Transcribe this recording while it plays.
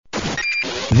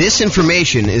This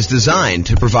information is designed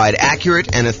to provide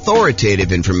accurate and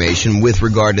authoritative information with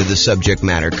regard to the subject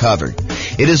matter covered.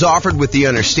 It is offered with the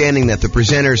understanding that the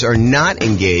presenters are not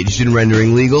engaged in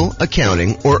rendering legal,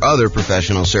 accounting, or other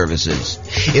professional services.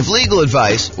 If legal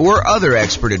advice or other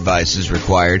expert advice is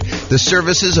required, the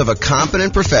services of a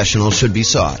competent professional should be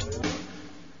sought.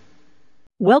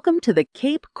 Welcome to the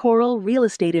Cape Coral Real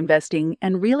Estate Investing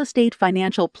and Real Estate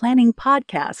Financial Planning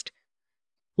Podcast.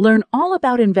 Learn all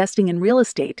about investing in real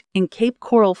estate in Cape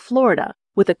Coral, Florida,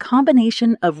 with a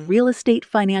combination of real estate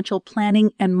financial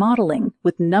planning and modeling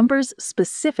with numbers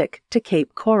specific to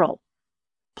Cape Coral.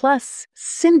 Plus,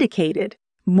 syndicated,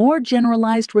 more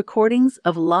generalized recordings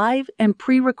of live and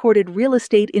pre-recorded real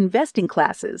estate investing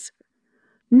classes.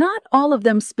 Not all of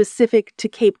them specific to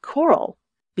Cape Coral.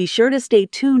 Be sure to stay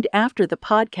tuned after the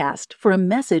podcast for a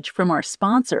message from our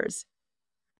sponsors.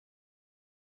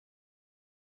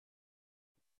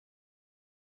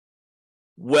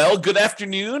 Well, good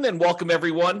afternoon and welcome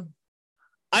everyone.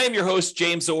 I am your host,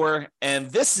 James Orr, and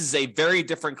this is a very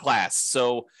different class.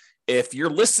 So if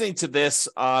you're listening to this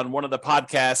on one of the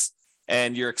podcasts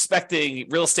and you're expecting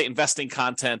real estate investing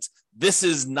content, this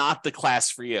is not the class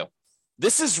for you.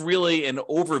 This is really an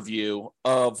overview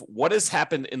of what has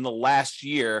happened in the last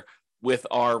year with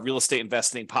our real estate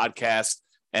investing podcast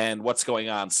and what's going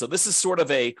on. So this is sort of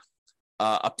a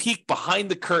peek behind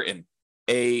the curtain,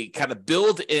 a kind of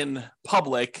build in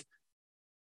public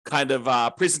kind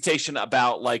of presentation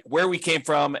about like where we came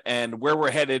from and where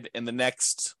we're headed in the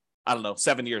next,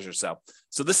 7 years or so.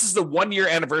 So this is the 1 year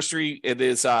anniversary. It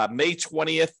is May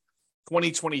 20th,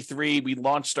 2023. We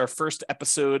launched our first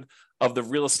episode of the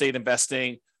real estate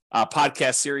investing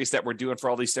podcast series that we're doing for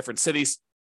all these different cities.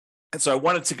 And so I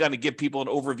wanted to kind of give people an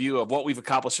overview of what we've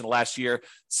accomplished in the last year.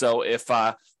 So if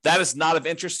that is not of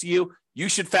interest to you, you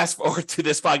should fast forward to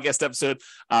this podcast episode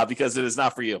because it is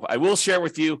not for you. I will share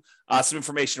with you some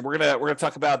information. We're gonna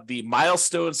talk about the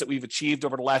milestones that we've achieved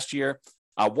over the last year,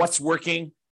 what's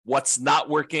working, what's not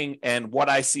working, and what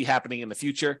I see happening in the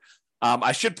future.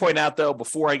 I should point out, though,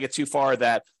 before I get too far,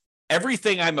 that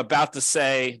everything I'm about to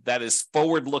say that is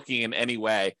forward-looking in any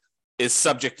way is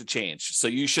subject to change. So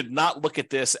you should not look at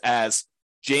this as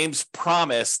James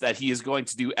promised that he is going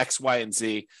to do X, Y, and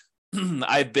Z.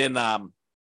 I've been a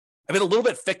little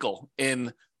bit fickle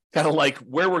in kind of like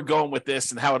where we're going with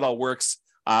this and how it all works.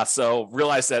 So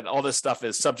realize that all this stuff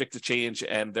is subject to change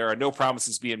and there are no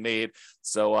promises being made.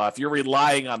 So if you're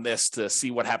relying on this to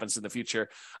see what happens in the future,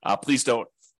 please don't.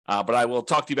 But I will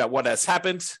talk to you about what has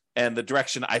happened and the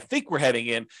direction I think we're heading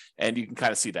in, and you can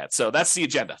kind of see that. So that's the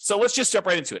agenda. So let's just jump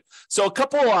right into it. So a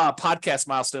couple podcast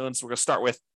milestones we're going to start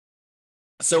with.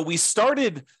 So we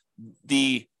started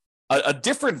a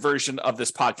different version of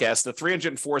this podcast, the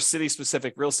 304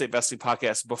 City-Specific Real Estate Investing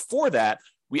Podcast. Before that,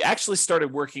 we actually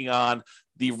started working on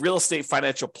the Real Estate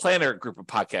Financial Planner group of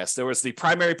podcasts. There was the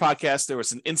primary podcast. There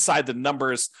was an Inside the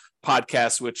Numbers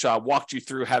podcast, which walked you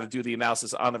through how to do the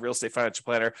analysis on the Real Estate Financial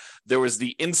Planner. There was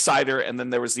the Insider, and then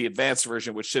there was the advanced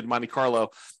version, which did Monte Carlo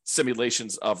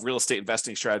simulations of real estate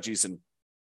investing strategies and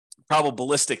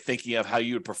probabilistic thinking of how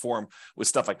you would perform with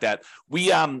stuff like that. We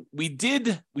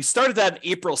started that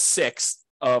April 6th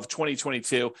of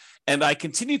 2022, and I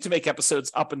continued to make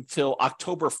episodes up until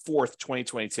October 4th,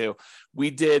 2022.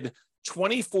 We did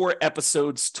 24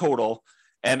 episodes total,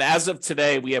 and as of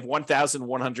today, we have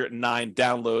 1,109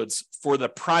 downloads for the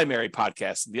primary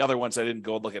podcast. The other ones I didn't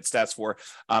go and look at stats for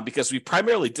because we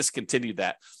primarily discontinued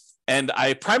that, and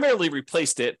I primarily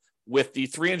replaced it with the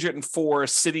 304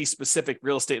 City-Specific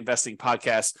Real Estate Investing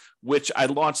Podcast, which I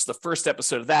launched the first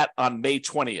episode of that on May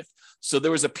 20th. So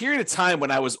there was a period of time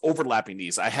when I was overlapping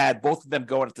these. I had both of them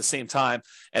going at the same time,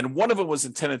 and one of them was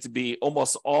intended to be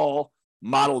almost all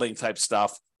modeling type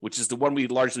stuff, which is the one we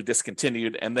largely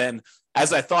discontinued. And then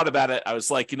as I thought about it, I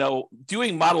was like,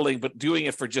 doing modeling, but doing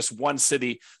it for just one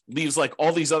city leaves like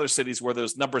all these other cities where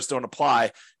those numbers don't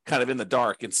apply kind of in the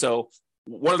dark. And so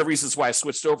one of the reasons why I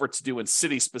switched over to doing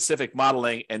city-specific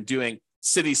modeling and doing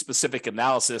city-specific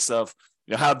analysis of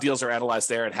how deals are analyzed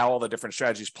there and how all the different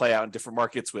strategies play out in different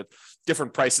markets with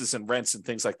different prices and rents and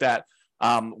things like that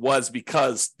was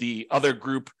because the other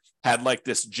group had like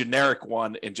this generic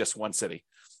one in just one city.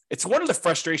 It's one of the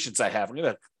frustrations I have. I'm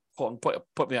going to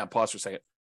put me on pause for a second.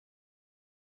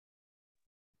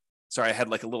 Sorry, I had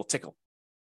like a little tickle.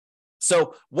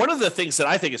 So one of the things that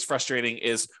I think is frustrating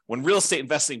is when real estate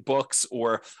investing books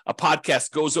or a podcast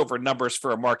goes over numbers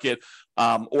for a market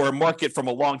or a market from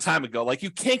a long time ago. Like you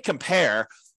can't compare,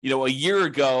 a year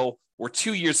ago or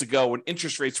 2 years ago when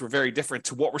interest rates were very different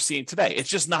to what we're seeing today. It's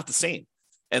just not the same.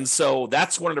 And so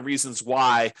that's one of the reasons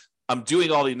why I'm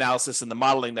doing all the analysis and the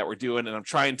modeling that we're doing, and I'm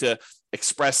trying to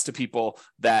express to people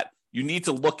that you need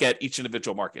to look at each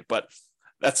individual market. But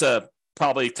that's a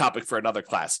probably topic for another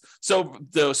class. So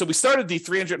we started the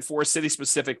 304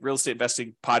 city-specific real estate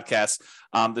investing podcast.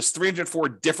 There's 304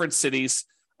 different cities.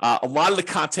 A lot of the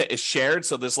content is shared.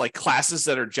 So there's like classes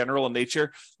that are general in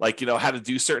nature, like, how to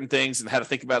do certain things and how to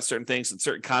think about certain things and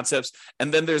certain concepts.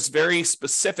 And then there's very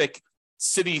specific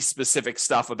city-specific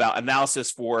stuff about analysis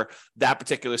for that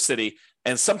particular city.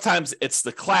 And sometimes it's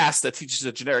the class that teaches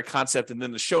a generic concept, and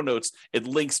then the show notes, it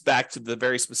links back to the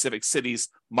very specific cities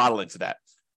modeling to that.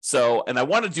 So, and I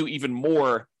want to do even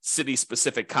more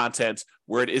city-specific content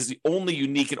where it is the only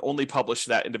unique and only published to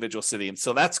that individual city. And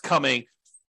so that's coming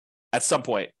at some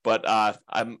point, but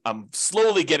I'm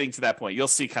slowly getting to that point. You'll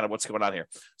see kind of what's going on here.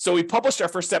 So we published our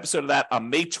first episode of that on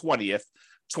May 20th,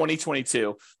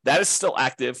 2022. That is still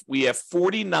active. We have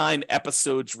 49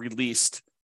 episodes released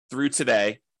through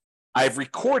today. I've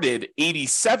recorded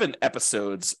 87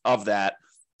 episodes of that.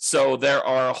 So there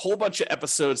are a whole bunch of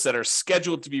episodes that are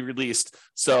scheduled to be released.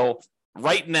 So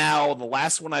right now, the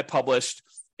last one I published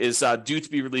is due to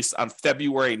be released on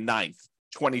February 9th,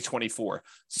 2024.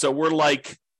 So we're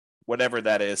like, whatever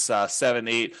that is, 7,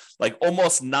 8, like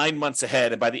almost 9 months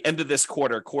ahead. And by the end of this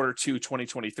quarter 2,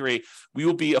 2023, we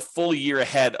will be a full year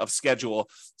ahead of schedule.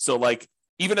 So like,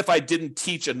 even if I didn't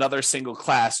teach another single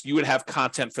class, you would have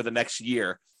content for the next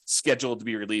year scheduled to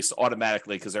be released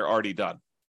automatically because they're already done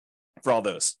for all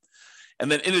those.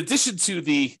 And then in addition to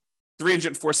the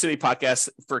 304 City podcast,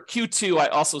 for Q2, I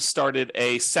also started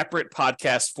a separate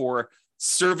podcast for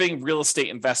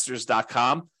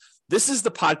servingrealestateinvestors.com. This is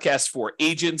the podcast for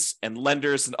agents and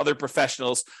lenders and other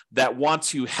professionals that want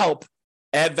to help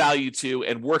add value to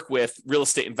and work with real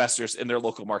estate investors in their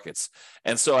local markets.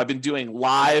 And so I've been doing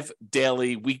live,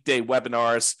 daily, weekday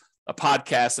webinars, a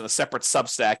podcast, and a separate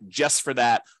Substack just for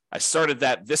that. I started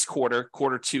that this quarter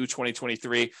 2,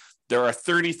 2023. There are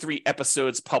 33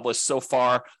 episodes published so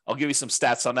far. I'll give you some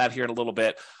stats on that here in a little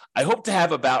bit. I hope to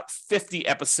have about 50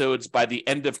 episodes by the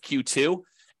end of Q2.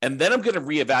 And then I'm going to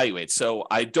reevaluate. So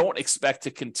I don't expect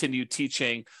to continue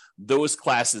teaching those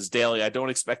classes daily. I don't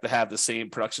expect to have the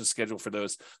same production schedule for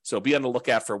those. So be on the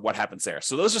lookout for what happens there.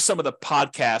 So those are some of the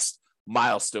podcast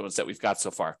milestones that we've got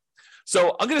so far.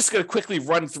 So I'm just going to quickly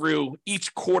run through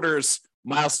each quarter's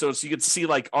milestones so you can see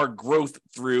like our growth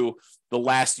through the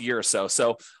last year or so.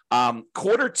 So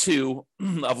quarter 2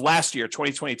 of last year,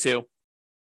 2022,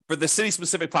 for the City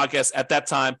Specific podcast at that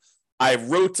time, I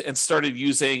wrote and started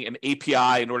using an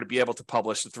API in order to be able to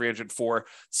publish the 304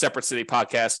 separate city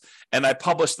podcasts. And I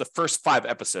published the first 5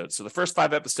 episodes. So the first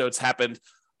 5 episodes happened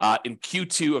in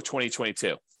Q2 of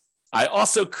 2022. I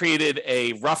also created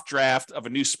a rough draft of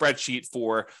a new spreadsheet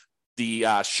for the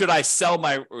should I sell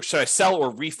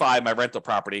or refi my rental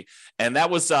property? And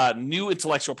that was new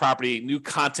intellectual property, new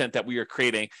content that we are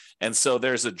creating. And so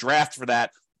there's a draft for that.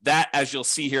 That, as you'll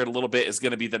see here in a little bit, is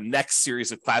going to be the next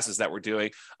series of classes that we're doing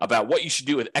about what you should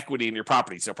do with equity in your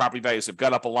property. So property values have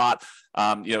gone up a lot.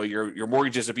 Your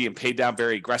mortgages are being paid down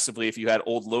very aggressively if you had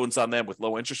old loans on them with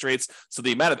low interest rates. So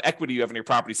the amount of equity you have in your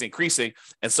property is increasing.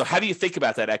 And so how do you think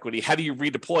about that equity? How do you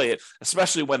redeploy it,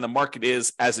 especially when the market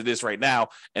is as it is right now,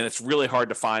 and it's really hard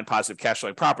to find positive cash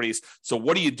flowing properties? So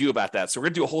what do you do about that? So we're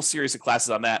going to do a whole series of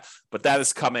classes on that, but that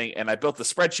is coming. And I built the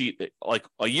spreadsheet like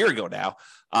a year ago now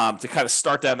to kind of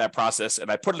start down that process.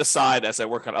 And I put it aside as I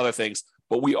work on other things,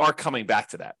 but we are coming back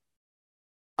to that.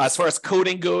 As far as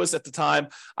coding goes at the time,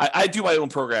 I do my own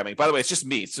programming. By the way, it's just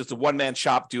me. It's just a one-man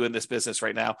shop doing this business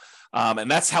right now.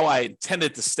 And that's how I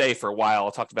intended to stay for a while.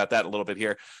 I'll talk about that a little bit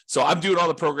here. So I'm doing all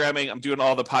the programming. I'm doing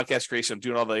all the podcast creation. I'm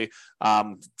doing all the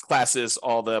classes,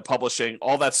 all the publishing,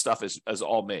 all that stuff is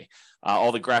all me.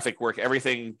 All the graphic work,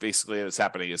 everything basically that's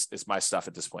happening is my stuff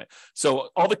at this point. So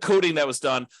all the coding that was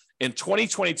done in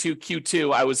 2022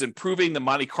 Q2, I was improving the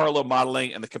Monte Carlo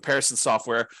modeling and the comparison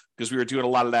software because we were doing a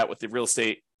lot of that with the real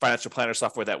estate financial planner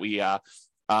software that we are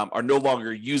no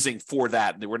longer using for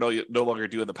that. We're no longer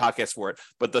doing the podcast for it,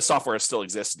 but the software still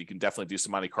exists. And you can definitely do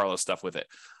some Monte Carlo stuff with it.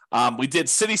 We did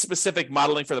city-specific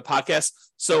modeling for the podcast.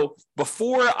 So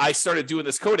before I started doing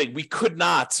this coding,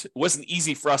 it wasn't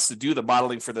easy for us to do the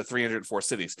modeling for the 304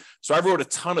 cities. So I wrote a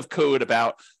ton of code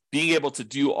about being able to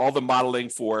do all the modeling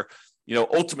for,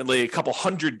 ultimately a couple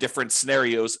hundred different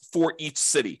scenarios for each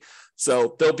city.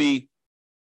 So there'll be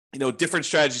different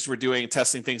strategies we're doing,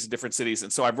 testing things in different cities.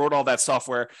 And so I wrote all that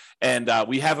software, and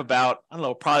we have about,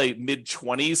 probably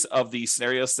mid-20s of the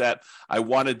scenarios that I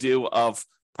want to do, of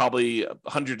probably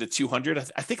 100 to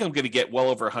 200. I think I'm going to get well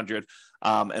over 100.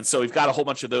 And so we've got a whole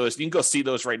bunch of those. You can go see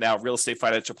those right now,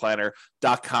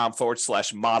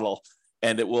 realestatefinancialplanner.com/model.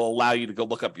 and it will allow you to go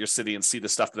look up your city and see the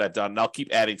stuff that I've done. And I'll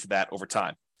keep adding to that over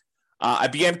time. I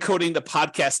began coding the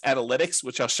podcast analytics,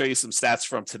 which I'll show you some stats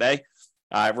from today.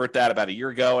 I wrote that about a year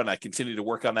ago, and I continue to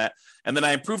work on that. And then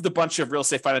I improved a bunch of Real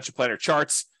Estate Financial Planner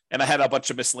charts, and I had a bunch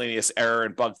of miscellaneous error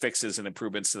and bug fixes and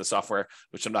improvements to the software,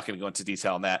 which I'm not going to go into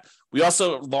detail on that. We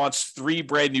also launched 3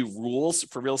 brand new rules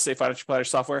for Real Estate Financial Planner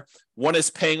software. One is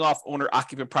paying off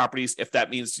owner-occupant properties if that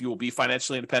means you will be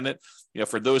financially independent.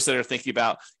 For those that are thinking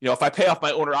about, if I pay off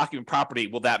my owner-occupant property,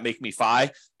 will that make me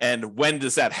FI? And when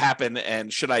does that happen?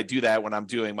 And should I do that when I'm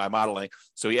doing my modeling?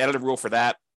 So we added a rule for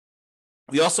that.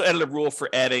 We also added a rule for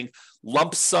adding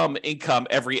lump sum income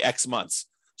every X months.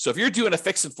 So if you're doing a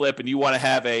fix and flip and you want to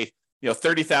have a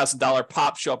 $30,000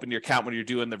 pop show up in your account when you're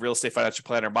doing the Real Estate Financial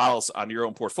Planner models on your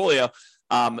own portfolio,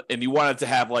 and you wanted to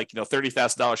have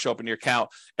 $30,000 show up in your account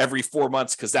every 4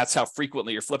 months because that's how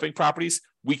frequently you're flipping properties,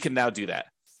 we can now do that.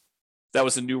 That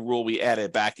was a new rule we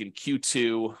added back in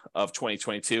Q2 of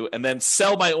 2022. And then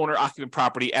sell my owner-occupant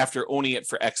property after owning it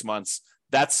for X months.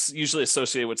 That's usually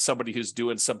associated with somebody who's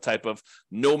doing some type of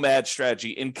nomad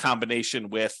strategy in combination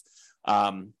with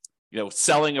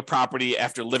selling a property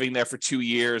after living there for 2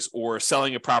 years, or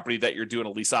selling a property that you're doing a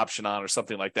lease option on or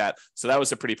something like that. So that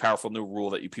was a pretty powerful new rule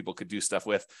that you people could do stuff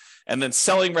with. And then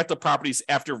selling rental properties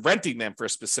after renting them for a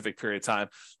specific period of time.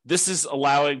 This is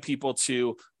allowing people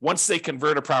to, once they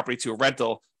convert a property to a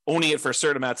rental, owning it for a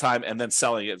certain amount of time and then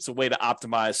selling it. It's a way to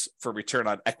optimize for return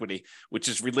on equity, which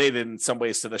is related in some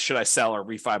ways to the should I sell or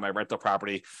refi my rental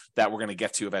property that we're going to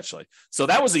get to eventually. So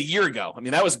that was a year ago.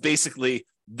 That was basically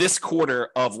this quarter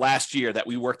of last year that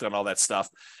we worked on all that stuff.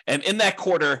 And in that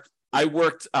quarter, I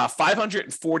worked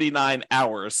 549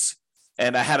 hours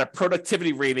and I had a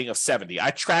productivity rating of 70. I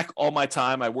track all my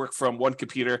time. I work from one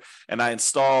computer, and I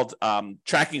installed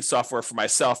tracking software for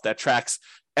myself that tracks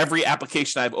every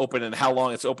application I've opened and how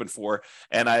long it's open for.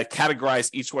 And I categorize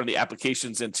each one of the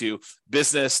applications into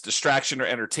business, distraction or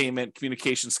entertainment,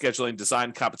 communication, scheduling,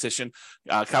 design, composition,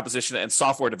 and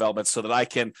software development so that I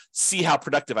can see how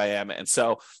productive I am. And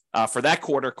so for that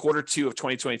quarter 2 of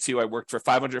 2022, I worked for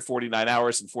 549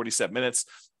 hours and 47 minutes,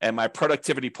 and my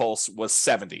productivity pulse was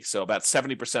 70. So about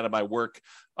 70% of my work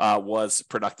was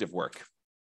productive work.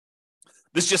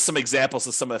 This is just some examples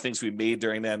of some of the things we made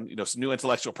during then, some new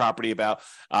intellectual property about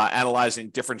analyzing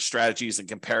different strategies and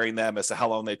comparing them as to how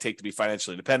long they take to be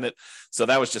financially independent. So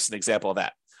that was just an example of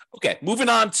that. Okay, moving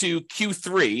on to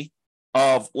Q3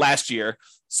 of last year.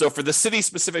 So for the city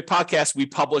specific podcast, we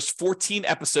published 14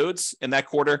 episodes in that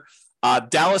quarter.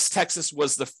 Dallas, Texas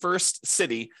was the first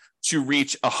city to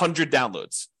reach 100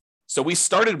 downloads. So we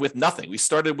started with nothing. We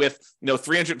started with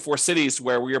 304 cities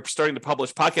where we were starting to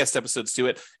publish podcast episodes to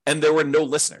it, and there were no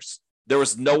listeners. There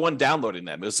was no one downloading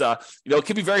them. It was, it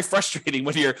can be very frustrating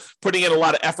when you're putting in a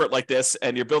lot of effort like this,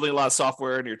 and you're building a lot of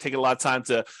software, and you're taking a lot of time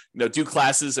to, do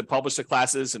classes and publish the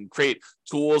classes and create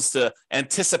tools to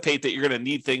anticipate that you're going to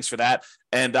need things for that,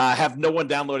 and have no one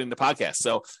downloading the podcast.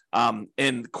 So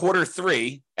in quarter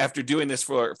 3, after doing this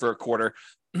for a quarter,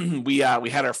 we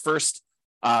had our first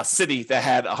city that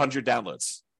had 100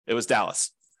 downloads. It was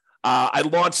Dallas. I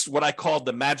launched what I called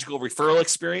the magical referral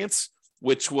experience,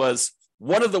 which was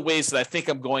one of the ways that I think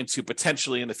I'm going to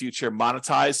potentially in the future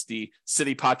monetize the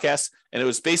city podcast. And it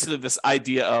was basically this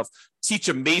idea of teach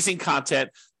amazing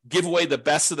content, give away the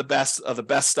best of the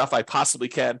best stuff I possibly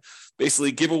can,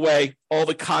 basically give away all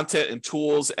the content and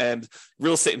tools and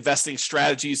real estate investing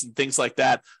strategies and things like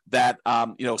that,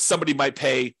 somebody might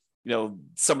pay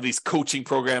some of these coaching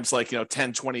programs like,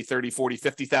 10, 20, 30, 40,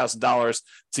 $50,000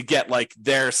 to get like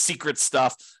their secret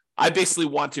stuff. I basically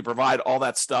want to provide all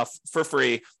that stuff for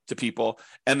free to people.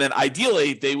 And then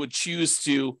ideally they would choose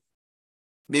to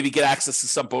maybe get access to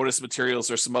some bonus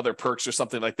materials or some other perks or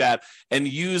something like that, and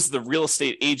use the real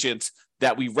estate agent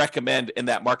that we recommend in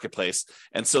that marketplace.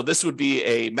 And so this would be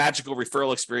a magical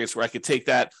referral experience where I could take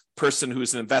that person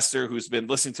who's an investor who's been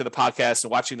listening to the podcast and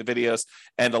watching the videos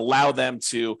and allow them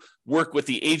to work with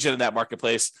the agent in that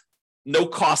marketplace, no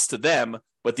cost to them,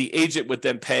 but the agent would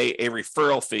then pay a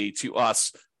referral fee to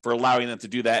us for allowing them to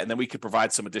do that. And then we could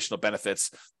provide some additional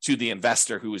benefits to the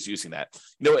investor who is using that.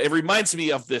 It reminds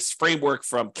me of this framework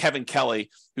from Kevin Kelly,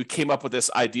 who came up with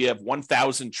this idea of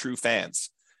 1,000 true fans.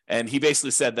 And he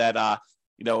basically said that,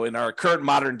 in our current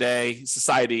modern day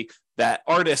society, that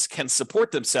artists can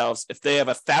support themselves if they have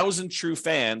 1,000 true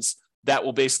fans that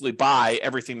will basically buy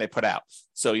everything they put out.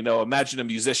 So, imagine a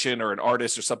musician or an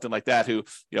artist or something like that who,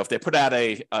 if they put out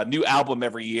a new album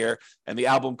every year and the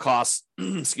album costs,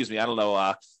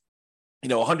 $100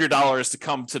 to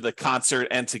come to the concert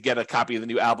and to get a copy of the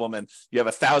new album. And you have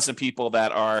 1,000 people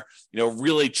that are,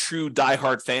 really true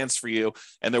diehard fans for you,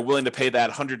 and they're willing to pay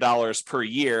that $100 per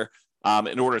year.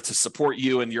 in order to support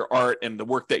you and your art and the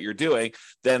work that you're doing,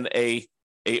 then a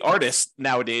artist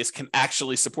nowadays can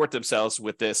actually support themselves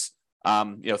with this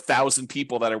 1,000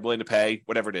 people that are willing to pay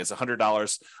whatever it is,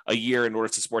 $100 a year in order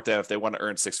to support them if they want to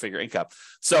earn six-figure income.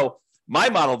 So my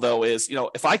model, though, is,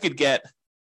 if I could get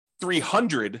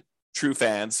 300 true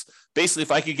fans, basically,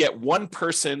 if I could get one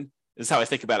person, this is how I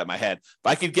think about it in my head. If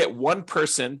I could get one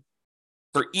person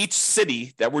for each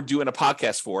city that we're doing a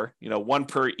podcast for, one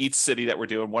per each city that we're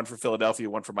doing, one for Philadelphia,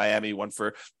 one for Miami, one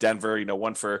for Denver,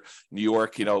 one for New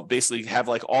York, basically have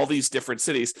like all these different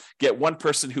cities, get one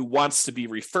person who wants to be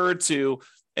referred to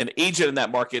an agent in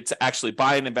that market to actually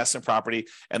buy an investment property,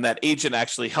 and that agent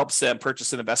actually helps them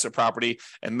purchase an investment property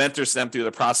and mentors them through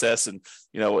the process, and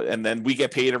and then we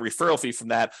get paid a referral fee from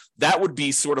that. That would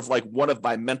be sort of like one of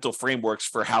my mental frameworks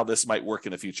for how this might work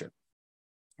in the future.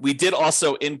 We did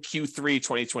also in Q3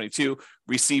 2022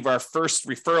 receive our first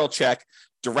referral check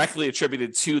directly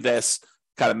attributed to this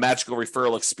kind of magical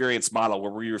referral experience model,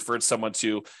 where we referred someone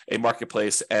to a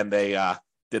marketplace and they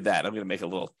did that. I'm going to make a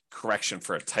little correction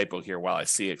for a typo here while I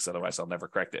see it, because otherwise I'll never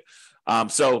correct it.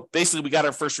 So basically, we got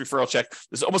our first referral check.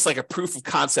 It's almost like a proof of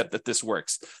concept that this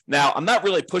works. Now, I'm not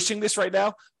really pushing this right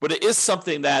now, but it is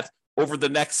something that over the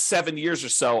next 7 years or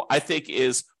so, I think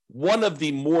is one of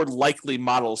the more likely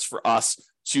models for us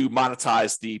to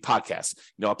monetize the podcast.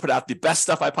 I put out the best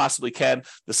stuff I possibly can,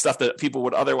 the stuff that people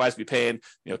would otherwise be paying,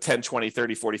 $10, $20,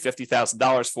 $30, $40,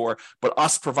 $50,000 for, but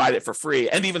us provide it for free,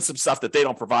 and even some stuff that they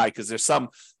don't provide, because there's some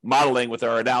modeling with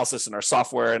our analysis and our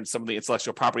software and some of the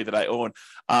intellectual property that I own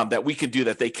that we can do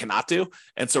that they cannot do.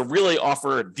 And so really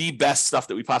offer the best stuff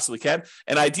that we possibly can.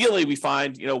 And ideally we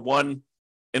find, one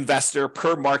investor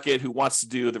per market who wants to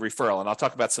do the referral. And I'll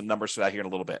talk about some numbers for that here in a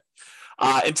little bit.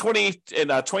 In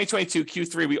 2022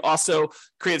 Q3, we also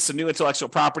created some new intellectual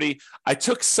property. I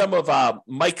took some of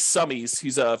Mike Summey's.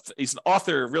 He's an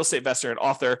author, real estate investor, and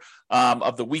author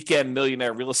of the Weekend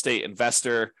Millionaire Real Estate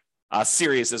Investor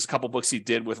series. There's a couple books he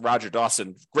did with Roger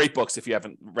Dawson. Great books if you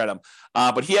haven't read them.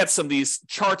 But he had some of these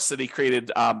charts that he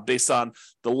created based on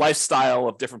the lifestyle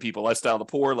of different people, lifestyle of the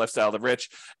poor, lifestyle of the rich.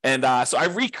 And so I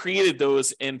recreated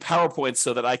those in PowerPoint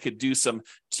so that I could do some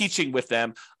teaching with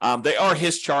them. They are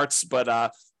his charts,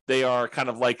 but they are kind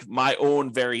of like my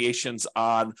own variations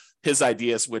on his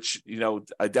ideas, which,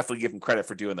 I definitely give him credit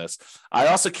for doing this. I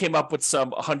also came up with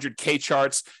some 100K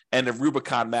charts and a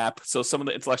Rubicon map. So some of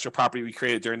the intellectual property we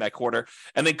created during that quarter.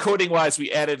 And then coding wise, we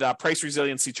added price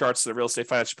resiliency charts to the Real Estate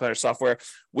Financial Planner software,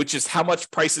 which is how much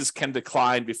prices can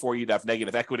decline before you'd have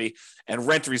negative equity, and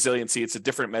rent resiliency. It's a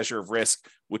different measure of risk,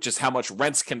 which is how much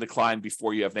rents can decline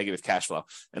before you have negative cash flow.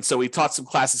 And so we taught some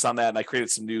classes on that, and I created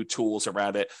some new tools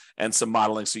around it and some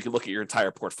modeling. So you can look at your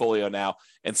entire portfolio now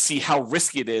and see how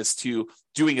risky it is to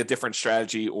doing a different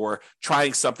strategy or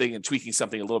trying something and tweaking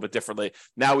something a little bit differently.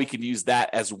 Now we can use that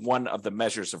as one of the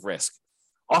measures of risk.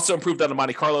 Also improved on the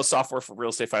Monte Carlo software for Real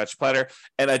Estate Financial Planner,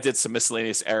 and I did some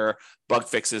miscellaneous error, bug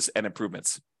fixes, and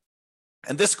improvements.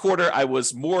 And this quarter, I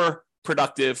was more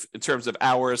productive in terms of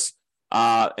hours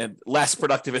and less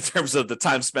productive in terms of the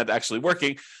time spent actually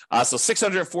working. So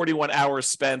 641 hours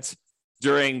spent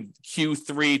during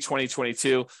Q3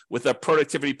 2022 with a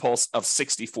productivity pulse of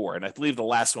 64. And I believe the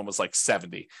last one was like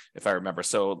 70, if I remember.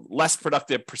 So less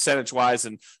productive percentage-wise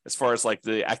and as far as like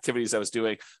the activities I was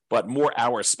doing, but more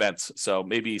hours spent. So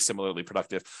maybe similarly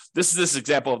productive. This is this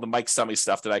example of the Mike Summey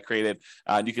stuff that I created.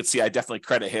 And you can see I definitely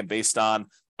credit him based on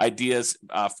ideas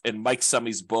in Mike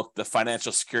Summey's book, The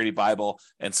Financial Security Bible,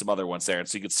 and some other ones there. And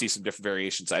so you can see some different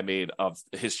variations I made of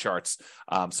his charts.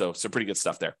 So some pretty good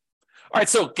stuff there. All right,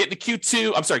 so getting to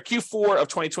Q4 of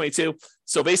 2022.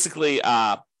 So basically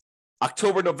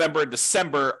October, November, and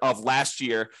December of last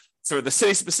year. So the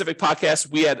City Specific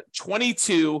podcast, we had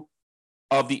 22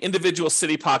 of the individual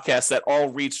city podcasts that all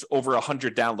reached over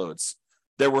 100 downloads.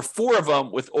 There were 4 of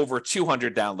them with over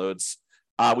 200 downloads.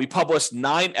 We published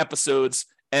 9 episodes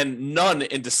and none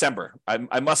in December.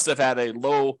 I must have had a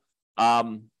low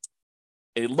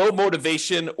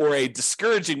motivation or a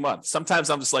discouraging month. Sometimes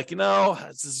I'm just like,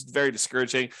 this is very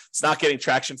discouraging. It's not getting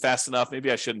traction fast enough. Maybe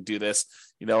I shouldn't do this.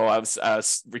 I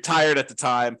was retired at the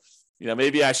time.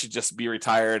 Maybe I should just be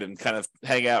retired and kind of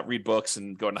hang out, read books,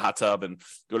 and go in the hot tub and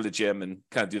go to the gym and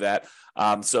kind of do that.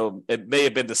 So it may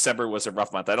have been December was a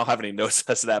rough month. I don't have any notes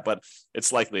as to that, but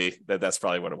it's likely that that's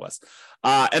probably what it was.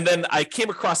 And then I came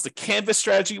across the Canvas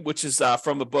strategy, which is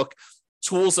from the book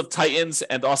Tools of Titans,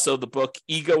 and also the book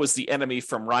Ego is the Enemy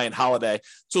from Ryan Holiday.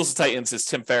 Tools of Titans is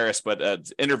Tim Ferriss, but an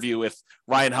interview with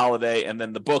Ryan Holiday. And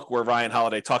then the book where Ryan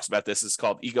Holiday talks about this is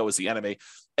called Ego is the Enemy.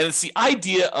 And it's the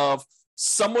idea of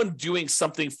someone doing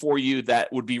something for you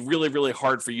that would be really, really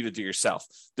hard for you to do yourself.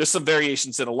 There's some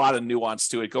variations and a lot of nuance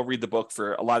to it. Go read the book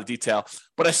for a lot of detail.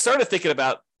 But I started thinking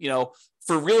about,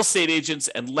 for real estate agents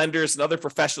and lenders and other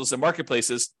professionals in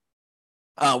marketplaces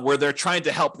where they're trying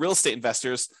to help real estate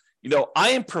investors, I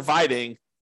am providing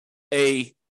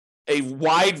a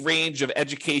wide range of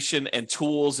education and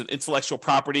tools and intellectual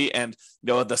property and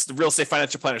the real estate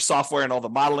financial planner software and all the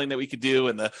modeling that we could do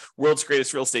and the world's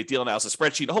greatest real estate deal analysis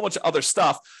spreadsheet, a whole bunch of other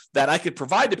stuff that I could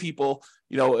provide to people,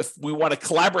 if we want to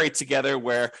collaborate together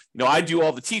where, I do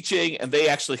all the teaching and they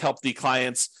actually help the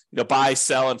clients, buy,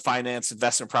 sell, and finance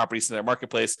investment properties in their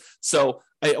marketplace. So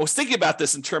I was thinking about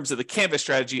this in terms of the Canvas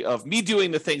strategy of me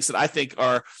doing the things that I think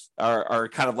are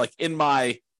kind of like in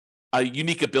my a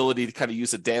unique ability to kind of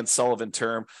use a Dan Sullivan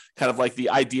term, kind of like the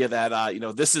idea that,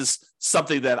 this is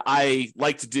something that I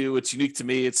like to do. It's unique to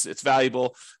me. It's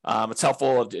valuable. It's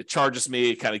helpful. It charges me.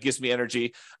 It kind of gives me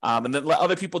energy. And then let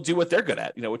other people do what they're good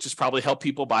at, which is probably help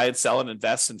people buy and sell and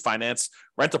invest and finance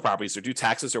rental properties or do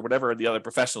taxes or whatever the other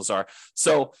professionals are.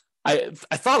 So I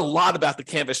thought a lot about the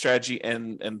Canvas strategy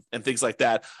and things like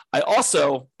that. I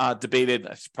also debated,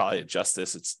 I should probably adjust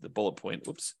this. It's the bullet point.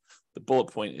 Oops. The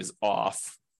bullet point is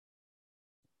off.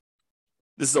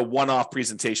 This is a one-off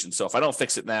presentation, so if I don't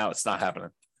fix it now, it's not happening.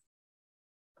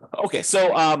 Okay,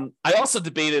 so I also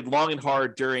debated long and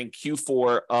hard during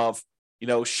Q4 of,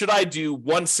 should I do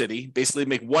one city, basically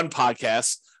make one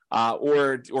podcast,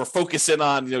 or focus in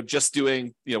on, just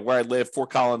doing, where I live,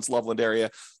 Fort Collins, Loveland area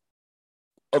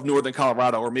of Northern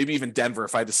Colorado, or maybe even Denver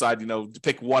if I decide, to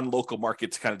pick one local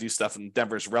market to kind of do stuff, and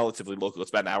Denver is relatively local.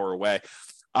 It's about an hour away.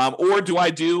 Or do I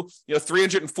do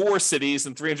 304 cities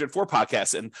and 304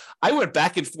 podcasts? And I went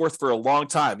back and forth for a long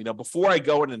time. Before I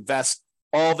go and invest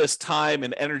all this time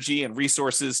and energy and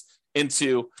resources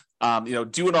into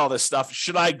doing all this stuff,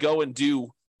 should I go and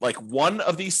do like one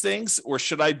of these things, or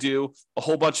should I do a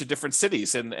whole bunch of different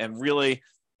cities and really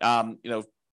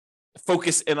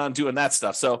focus in on doing that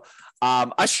stuff? So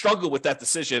I struggled with that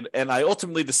decision, and I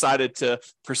ultimately decided to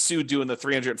pursue doing the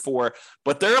 304.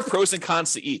 But there are pros and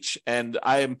cons to each, and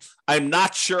I'm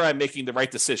not sure I'm making the right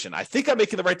decision. I think I'm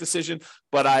making the right decision,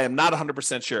 but I am not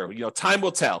 100% sure. Time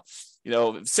will tell.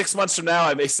 6 months from now,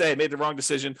 I may say I made the wrong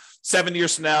decision. 7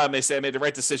 years from now, I may say I made the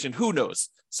right decision. Who knows?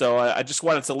 So I just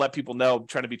wanted to let people know,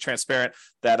 trying to be transparent,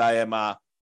 that I'm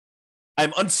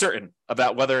uncertain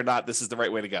about whether or not this is the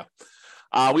right way to go.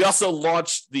 We also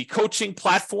launched the coaching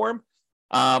platform.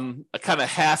 I kind of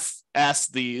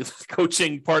half-assed the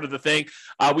coaching part of the thing.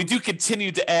 We do continue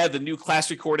to add the new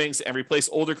class recordings and replace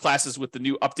older classes with the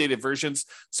new updated versions.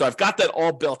 So I've got that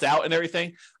all built out and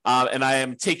everything. And I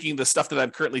am taking the stuff that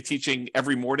I'm currently teaching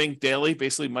every morning, daily,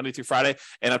 basically Monday through Friday.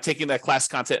 And I'm taking that class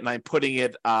content and I'm putting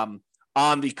it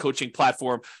on the coaching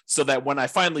platform, so that when I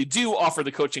finally do offer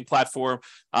the coaching platform,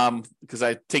 because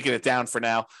I've taken it down for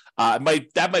now, that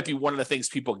might be one of the things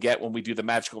people get when we do the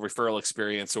magical referral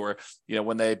experience, or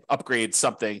when they upgrade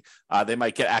something, they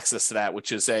might get access to that,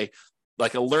 which is a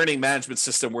learning management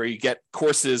system where you get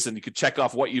courses and you can check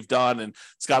off what you've done, and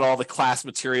it's got all the class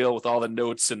material with all the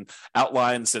notes and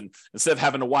outlines, and instead of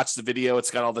having to watch the video,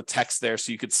 it's got all the text there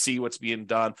so you could see what's being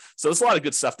done. So there's a lot of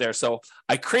good stuff there. So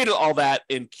I created all that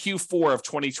in Q4 of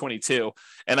 2022,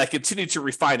 and I continue to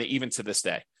refine it even to this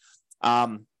day.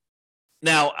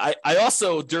 Now, I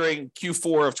also, during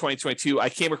Q4 of 2022, I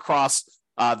came across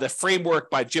the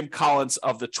framework by Jim Collins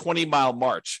of the 20-mile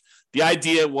march. The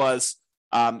idea was,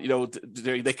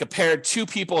 they compared two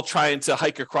people trying to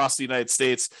hike across the United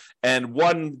States, and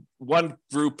one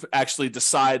group actually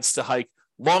decides to hike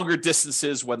longer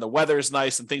distances when the weather is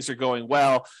nice and things are going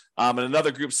well. And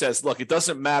another group says, look, it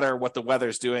doesn't matter what the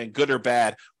weather's doing, good or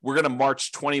bad. We're going to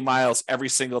march 20 miles every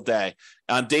single day.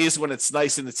 On days when it's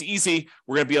nice and it's easy,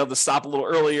 we're going to be able to stop a little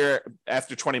earlier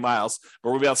after 20 miles,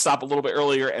 but we'll be able to stop a little bit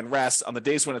earlier and rest. On the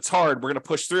days when it's hard, we're going to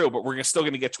push through, but we're still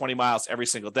going to get 20 miles every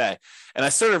single day. And I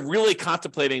started really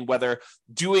contemplating whether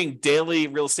doing daily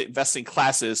real estate investing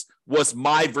classes was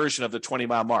my version of the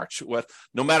 20-mile march. With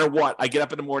no matter what, I get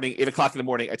up in the morning, 8 o'clock in the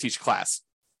morning, I teach class.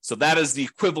 So that is the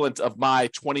equivalent of my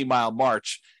 20-mile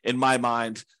march in my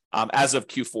mind as of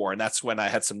Q4. And that's when I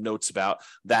had some notes about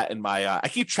that in my, I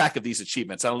keep track of these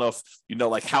achievements. I don't know if you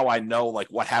know, how I know,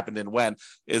 what happened and when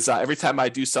is every time I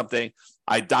do something,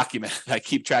 I document, I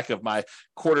keep track of my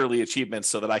quarterly achievements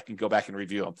so that I can go back and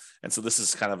review them. And so this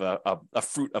is kind of a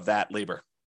fruit of that labor.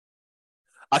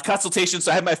 A consultation.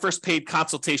 So I had my first paid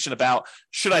consultation about,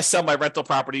 should I sell my rental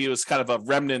property? It was kind of a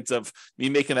remnant of me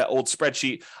making that old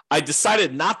spreadsheet. I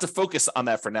decided not to focus on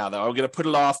that for now, though. I'm going to put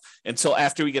it off until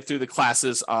after we get through the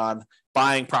classes on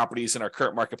buying properties in our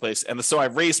current marketplace. And so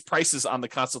I've raised prices on the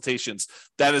consultations.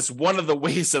 That is one of the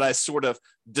ways that I sort of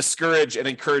discourage and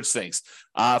encourage things.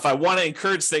 If I want to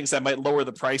encourage things, I might lower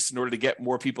the price in order to get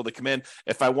more people to come in.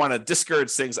 If I want to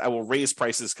discourage things, I will raise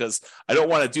prices because I don't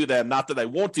want to do them. Not that I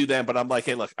won't do them, but I'm like,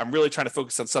 hey, look, I'm really trying to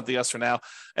focus on something else for now.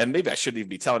 And maybe I shouldn't even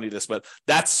be telling you this, but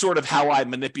that's sort of how I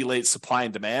manipulate supply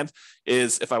and demand.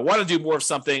 Is if I want to do more of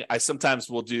something, I sometimes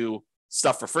will do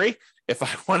stuff for free. If I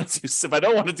don't want to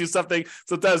do something,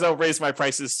 sometimes I'll raise my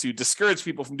prices to discourage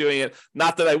people from doing it.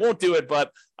 Not that I won't do it,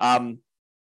 but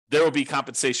there will be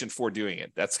compensation for doing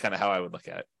it. That's kind of how I would look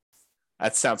at it.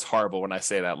 That sounds horrible when I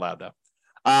say it out loud, though.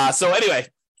 So anyway,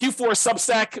 Q4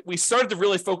 Substack, we started to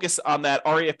really focus on that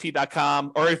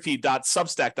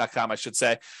refp.substack.com, I should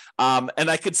say. And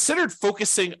I considered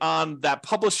focusing on that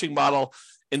publishing model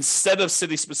instead of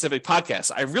city-specific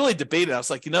podcasts. I really debated. I was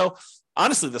like,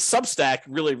 honestly, the Substack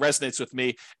really resonates with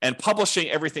me, and publishing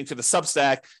everything to the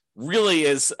Substack really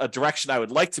is a direction I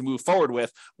would like to move forward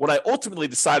with. What I ultimately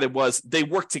decided was they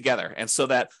work together. And so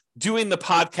that doing the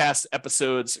podcast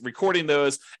episodes, recording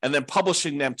those, and then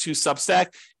publishing them to Substack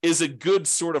is a good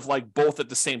sort of like both at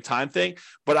the same time thing.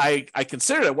 But I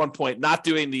considered at one point not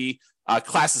doing the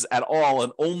classes at all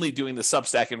and only doing the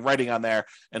Substack and writing on there.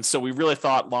 And so we really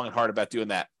thought long and hard about doing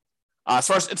that. As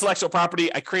far as intellectual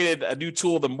property, I created a new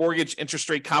tool, the Mortgage Interest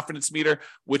Rate Confidence Meter,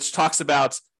 which talks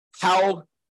about how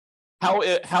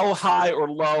high or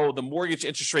low the mortgage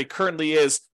interest rate currently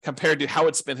is compared to how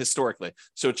it's been historically.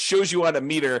 So it shows you on a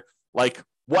meter like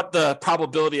what the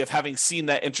probability of having seen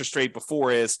that interest rate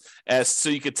before is, as so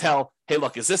you could tell, hey,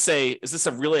 look, is this a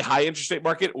really high interest rate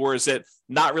market, or is it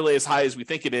not really as high as we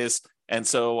think it is? And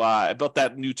so I built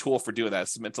that new tool for doing that.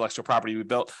 Some intellectual property we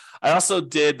built. I also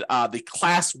did the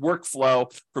class workflow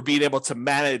for being able to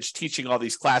manage teaching all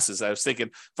these classes. I was thinking,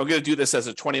 if I'm going to do this as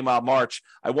a 20-mile march,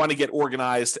 I want to get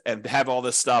organized and have all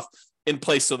this stuff in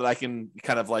place so that I can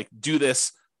kind of like do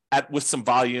this with some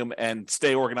volume and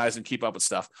stay organized and keep up with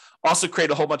stuff. Also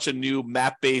create a whole bunch of new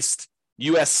map-based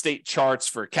U.S. state charts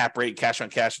for cap rate, cash on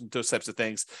cash, and those types of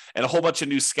things, and a whole bunch of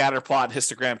new scatter plot and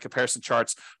histogram comparison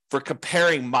charts for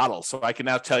comparing models. So I can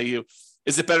now tell you,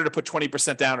 is it better to put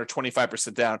 20% down or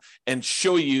 25% down, and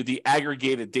show you the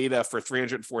aggregated data for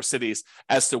 304 cities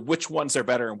as to which ones are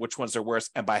better and which ones are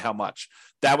worse and by how much.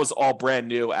 That was all brand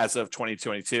new as of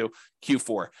 2022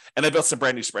 Q4. And I built some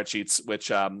brand new spreadsheets,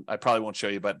 which I probably won't show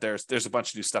you, but there's a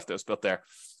bunch of new stuff that was built there.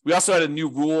 We also had a new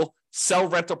rule: sell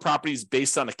rental properties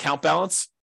based on account balance.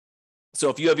 So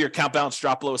if you have your account balance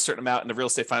drop below a certain amount in the Real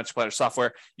Estate Financial Planner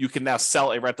software, you can now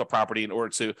sell a rental property in order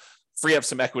to free up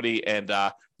some equity and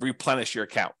replenish your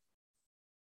account.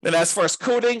 Then as far as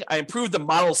coding, I improved the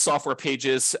model software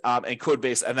pages and code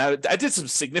base, and I did some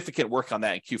significant work on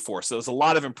that in Q4. So there's a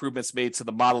lot of improvements made to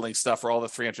the modeling stuff for all the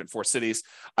 304 cities.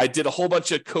 I did a whole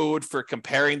bunch of code for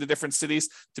comparing the different cities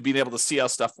to being able to see how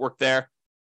stuff worked there.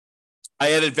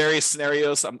 I added various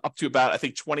scenarios. I'm up to about, I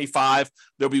think, 25.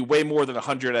 There'll be way more than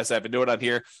 100 as I have a note on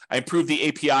here. I improved the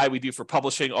API we do for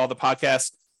publishing all the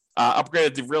podcasts.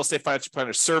 Upgraded the Real Estate Financial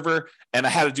Planner server, and I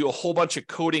had to do a whole bunch of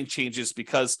coding changes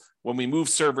because when we moved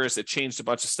servers, it changed a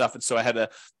bunch of stuff, and so I had to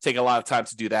take a lot of time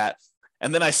to do that.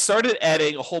 And then I started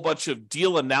adding a whole bunch of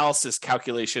deal analysis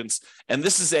calculations, and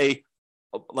this is a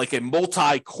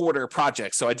multi-quarter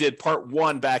project. So I did part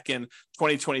one back in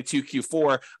 2022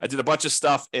 Q4. I did a bunch of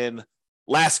stuff in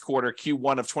last quarter,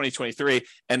 Q1 of 2023,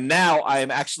 and now I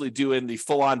am actually doing the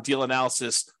full-on deal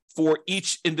analysis for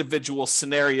each individual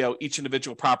scenario, each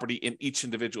individual property in each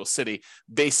individual city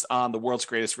based on the world's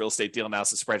greatest real estate deal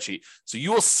analysis spreadsheet. So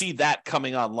you will see that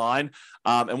coming online.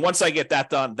 And once I get that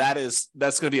done, that's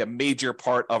going to be a major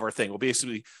part of our thing. We'll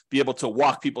basically be able to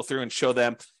walk people through and show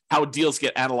them how deals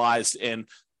get analyzed in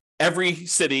every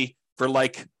city for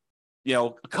a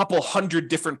couple hundred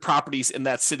different properties in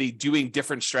that city doing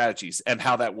different strategies and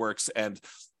how that works and,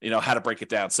 how to break it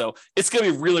down. So it's going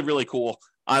to be really, really cool.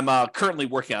 I'm currently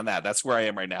working on that. That's where I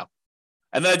am right now.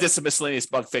 And then I did some miscellaneous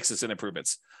bug fixes and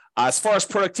improvements. As far as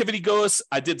productivity goes,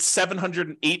 I did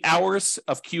 708 hours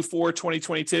of Q4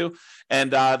 2022,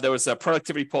 and there was a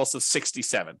productivity pulse of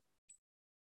 67.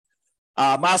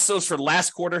 Milestones for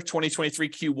last quarter, 2023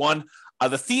 Q1.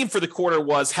 The theme for the quarter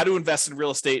was how to invest in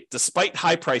real estate despite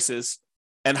high prices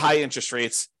and high interest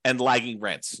rates and lagging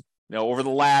rents. Over the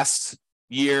last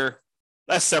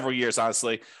several years,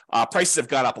 honestly, prices have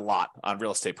gone up a lot on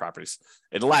real estate properties.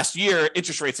 In the last year,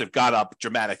 interest rates have gone up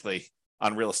dramatically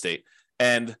on real estate,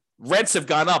 and rents have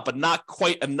gone up, but not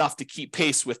quite enough to keep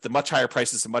pace with the much higher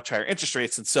prices and much higher interest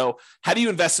rates. And so how do you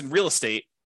invest in real estate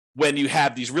when you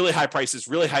have these really high prices,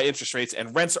 really high interest rates,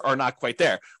 and rents are not quite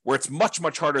there, where it's much,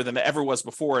 much harder than it ever was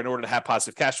before in order to have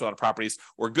positive cash flow on properties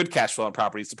or good cash flow on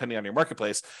properties, depending on your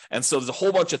marketplace. And so there's a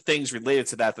whole bunch of things related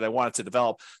to that I wanted to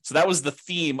develop. So that was the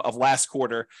theme of last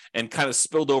quarter and kind of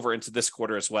spilled over into this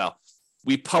quarter as well.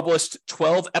 We published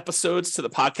 12 episodes to the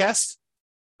podcast.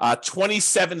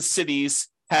 27 cities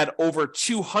had over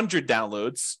 200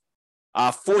 downloads.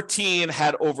 14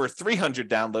 had over 300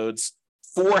 downloads.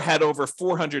 4 had over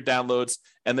 400 downloads,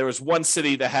 and there was one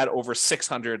city that had over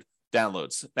 600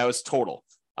 downloads. That was total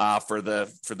for their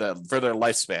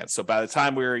lifespan. So by the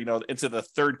time we were into the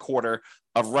third quarter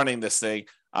of running this thing,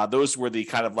 those were the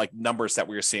kind of like numbers that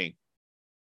we were seeing.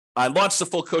 I launched the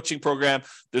full coaching program.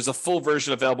 There's a full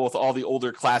version available with all the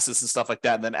older classes and stuff like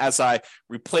that. And then as I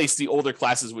replace the older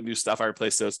classes with new stuff, I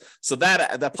replace those. So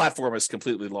that platform is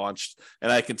completely launched, and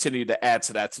I continue to add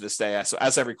to that to this day. So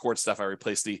as I record stuff, I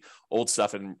replace the old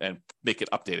stuff and make it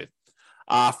updated.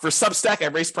 For Substack, I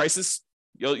raised prices.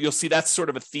 You'll see that's sort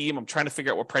of a theme. I'm trying to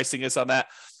figure out what pricing is on that.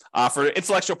 For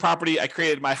intellectual property, I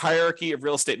created my hierarchy of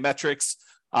real estate metrics.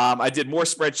 I did more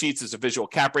spreadsheets. There's a visual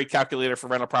cap rate calculator for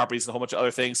rental properties and a whole bunch of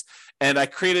other things. And I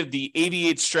created the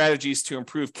 88 strategies to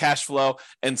improve cash flow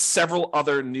and several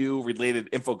other new related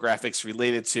infographics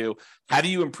related to how do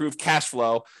you improve cash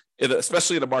flow,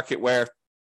 especially in a market where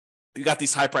you got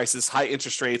these high prices, high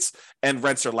interest rates, and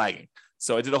rents are lagging.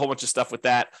 So I did a whole bunch of stuff with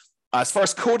that. As far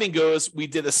as coding goes, we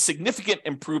did a significant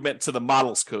improvement to the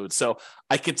models code. So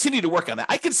I continue to work on that.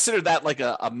 I consider that like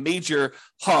a major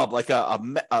hub, like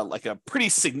a pretty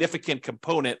significant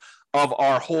component of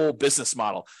our whole business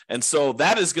model. And so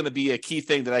that is going to be a key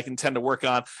thing that I can tend to work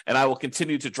on, and I will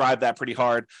continue to drive that pretty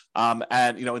hard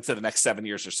and into the next 7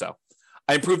 years or so.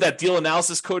 I improved that deal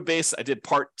analysis code base. I did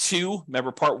part 2.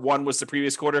 Remember, part 1 was the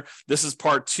previous quarter. This is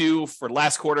part 2 for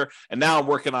last quarter. And now I'm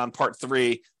working on part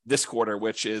 3 this quarter,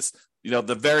 which is,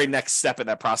 the very next step in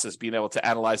that process, being able to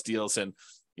analyze deals and,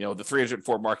 the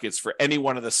 304 markets for any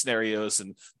one of the scenarios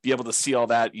and be able to see all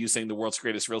that using the world's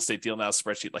greatest real estate deal analysis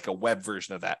spreadsheet, like a web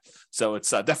version of that. So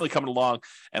it's definitely coming along,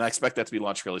 and I expect that to be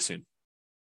launched really soon.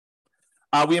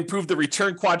 We improved the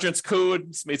return quadrants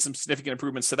code, made some significant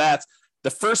improvements to that. The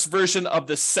first version of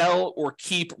the sell or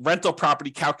keep rental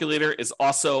property calculator is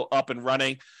also up and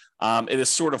running. It is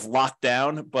sort of locked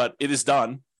down, but it is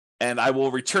done. And I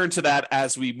will return to that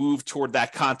as we move toward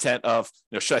that content of,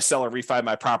 should I sell or refi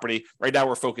my property? Right now,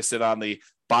 we're focusing on the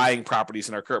buying properties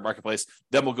in our current marketplace.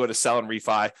 Then we'll go to sell and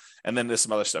refi. And then there's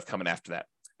some other stuff coming after that.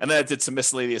 And then I did some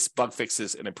miscellaneous bug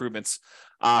fixes and improvements.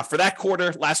 For that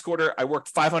quarter, last quarter, I worked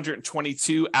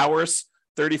 522 hours,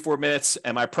 34 minutes,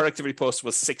 and my productivity post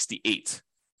was 68.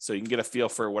 So you can get a feel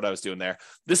for what I was doing there.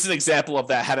 This is an example of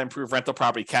that, how to improve rental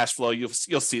property cash flow. You'll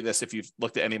see this if you've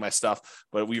looked at any of my stuff,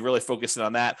 but we really focused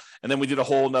on that. And then we did a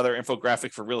whole nother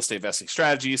infographic for real estate investing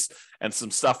strategies and some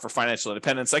stuff for financial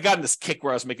independence. I got in this kick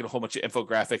where I was making a whole bunch of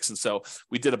infographics, and so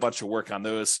we did a bunch of work on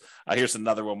those. Here's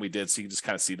another one we did, so you can just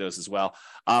kind of see those as well.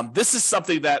 This is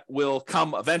something that will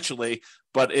come eventually,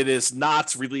 but it is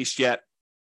not released yet.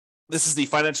 This is the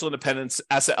financial independence,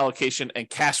 asset allocation, and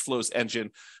cash flows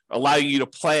engine, allowing you to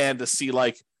plan to see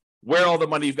where all the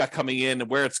money you've got coming in and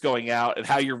where it's going out and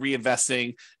how you're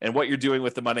reinvesting and what you're doing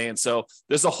with the money. And so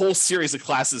there's a whole series of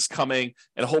classes coming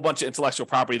and a whole bunch of intellectual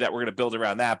property that we're going to build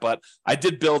around that. But I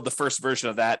did build the first version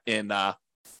of that in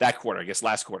that quarter, I guess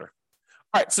last quarter.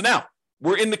 All right, so now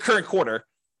we're in the current quarter,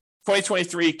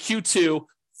 2023 Q2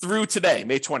 through today,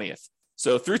 May 20th.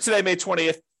 So through today, May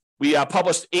 20th, we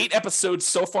published 8 episodes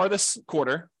so far this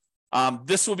quarter.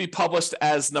 This will be published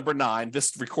as number 9,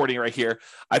 this recording right here.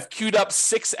 I've queued up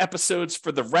 6 episodes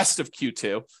for the rest of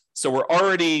Q2. So we're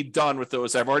already done with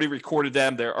those. I've already recorded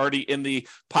them. They're already in the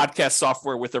podcast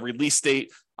software with a release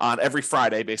date on every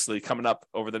Friday, basically coming up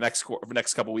over the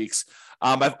next couple weeks.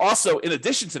 I've also, in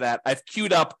addition to that, I've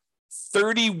queued up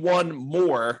 31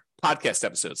 more podcast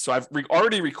episodes. So I've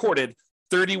already recorded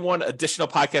 31 additional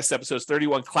podcast episodes,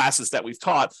 31 classes that we've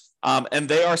taught, and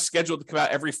they are scheduled to come out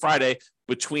every Friday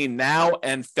between now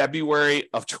and February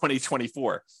of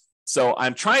 2024. So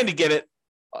I'm trying to get it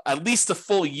at least a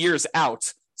full year's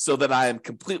out so that I am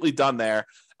completely done there.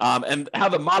 And how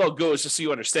the model goes, just so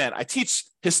you understand, I teach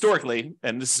historically,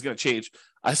 and this is going to change.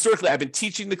 Historically, I've been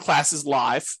teaching the classes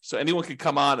live, so anyone can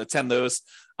come on, attend those.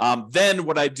 Then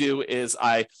what I do is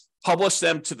I publish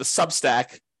them to the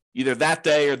Substack either that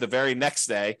day or the very next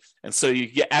day. And so you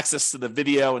get access to the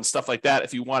video and stuff like that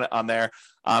if you want it on there.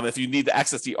 If you need to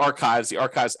access the archives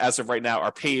as of right now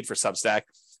are paid for Substack.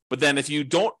 But then if you're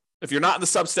not in the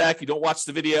Substack, you don't watch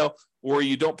the video, or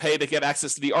you don't pay to get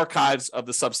access to the archives of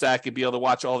the Substack and be able to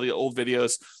watch all the old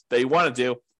videos that you want to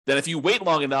do, then if you wait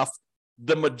long enough,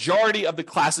 the majority of the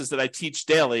classes that I teach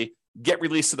daily get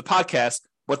released to the podcast,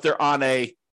 but they're on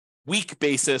a week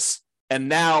basis. And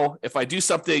now if I do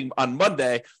something on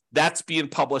Monday, that's being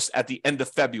published at the end of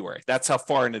February. That's how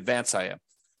far in advance I am.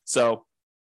 So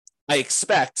I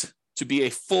expect to be a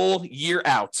full year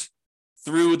out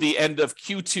through the end of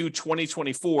Q2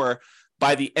 2024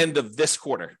 by the end of this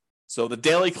quarter. So the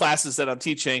daily classes that I'm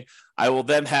teaching, I will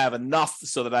then have enough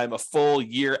so that I'm a full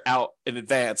year out in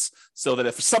advance, so that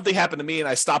if something happened to me and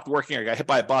I stopped working or got hit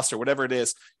by a bus or whatever it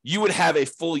is, you would have a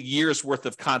full year's worth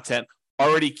of content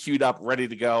already queued up, ready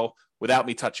to go without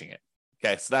me touching it.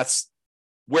 Okay, so that's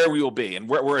where we will be. And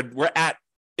we're at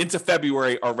into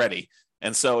February already.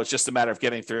 And so it's just a matter of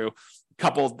getting through a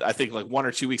couple, I think like 1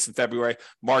 or 2 weeks in February,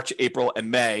 March, April, and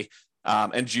May,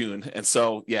 and June. And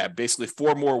so, yeah, basically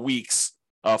 4 more weeks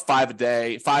of 5 a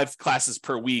day, 5 classes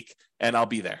per week, and I'll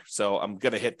be there. So I'm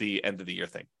going to hit the end of the year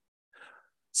thing.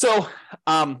 So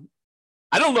I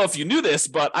don't know if you knew this,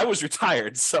 but I was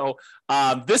retired. So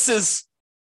this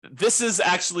is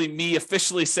actually me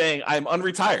officially saying I'm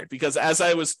unretired, because as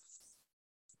I was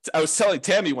telling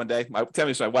Tammy one day,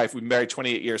 Tammy's my wife, we've been married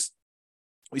 28 years.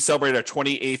 We celebrated our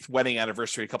 28th wedding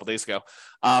anniversary a couple days ago.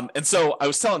 And so I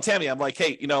was telling Tammy, I'm like,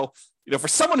 hey, for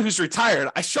someone who's retired,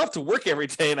 I show up to work every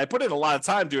day and I put in a lot of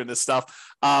time doing this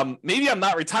stuff. Maybe I'm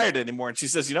not retired anymore. And she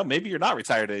says, maybe you're not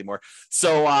retired anymore.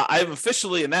 So I've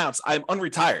officially announced I'm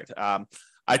unretired.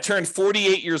 I turned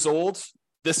 48 years old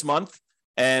this month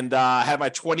and had my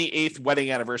 28th wedding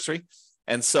anniversary.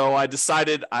 And so I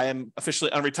decided I am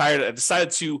officially unretired. I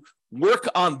decided to work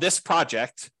on this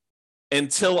project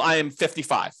until I am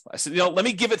 55. I said, let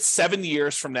me give it 7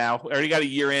 years from now. I already got a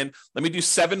year in. Let me do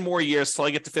 7 more years till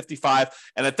I get to 55.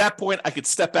 And at that point, I could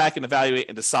step back and evaluate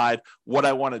and decide what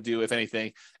I want to do, if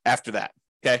anything, after that.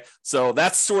 Okay. So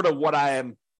that's sort of what I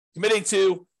am committing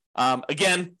to.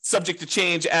 Again, subject to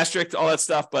change, asterisk, all that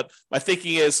stuff. But my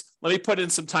thinking is, let me put in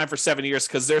some time for 7 years,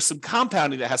 because there's some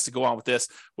compounding that has to go on with this,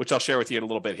 which I'll share with you in a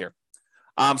little bit here.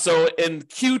 So in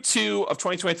Q2 of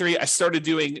 2023, I started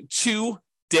doing 2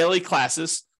 daily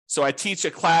classes. So I teach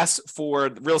a class for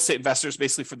real estate investors,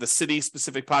 basically for the city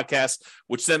specific podcast,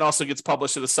 which then also gets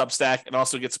published in the Substack and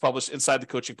also gets published inside the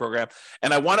coaching program.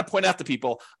 And I want to point out to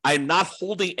people, I'm not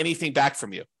holding anything back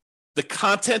from you. The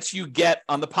content you get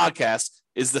on the podcast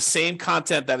is the same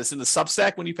content that is in the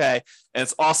Substack when you pay, and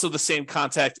it's also the same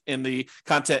content in the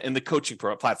coaching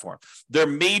platform. There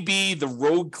may be the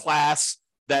rogue class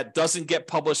that doesn't get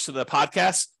published to the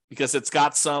podcast because it's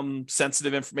got some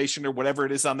sensitive information or whatever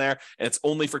it is on there, and it's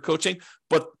only for coaching.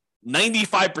 But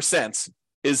 95%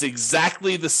 is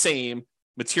exactly the same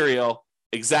material,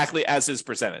 exactly as is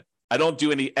presented. I don't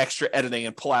do any extra editing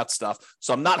and pull out stuff.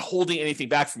 So I'm not holding anything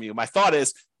back from you. My thought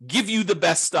is give you the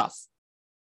best stuff,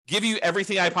 give you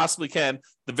everything I possibly can,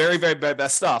 the very, very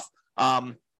best stuff.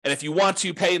 And if you want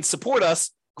to pay and support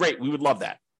us, great. We would love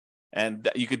that. And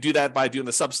you could do that by doing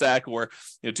the Substack or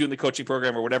doing the coaching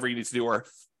program or whatever you need to do, or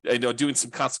doing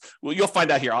some well, you'll find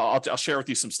out here. I'll share with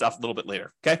you some stuff a little bit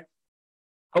later.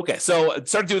 Okay. So I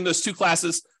started doing those 2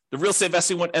 classes, the real estate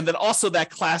investing one, and then also that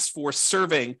class for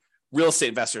serving real estate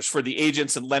investors, for the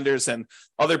agents and lenders and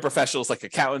other professionals like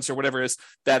accountants or whatever it is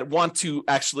that want to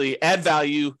actually add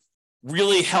value,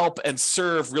 really help and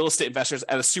serve real estate investors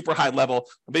at a super high level.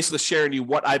 I'm basically sharing you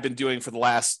what I've been doing for the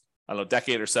last,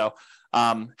 decade or so,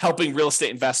 helping real estate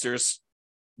investors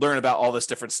learn about all this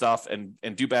different stuff and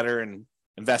do better and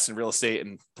invest in real estate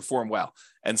and perform well.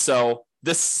 And so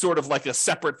this is sort of like a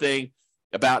separate thing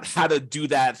about how to do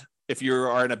that if you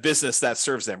are in a business that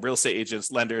serves them, real estate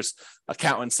agents, lenders,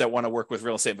 accountants that want to work with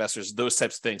real estate investors, those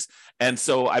types of things. And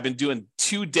so I've been doing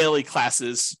 2 daily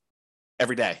classes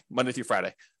every day, Monday through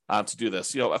Friday, to do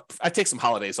this. I take some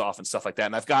holidays off and stuff like that.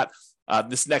 And I've got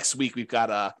this next week, we've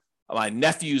got my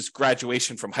nephew's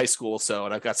graduation from high school.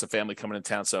 And I've got some family coming in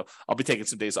town. So I'll be taking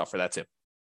some days off for that too.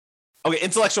 Okay,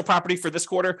 intellectual property for this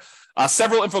quarter,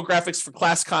 several infographics for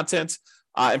class content,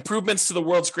 improvements to the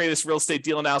world's greatest real estate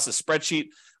deal analysis spreadsheet,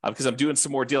 because I'm doing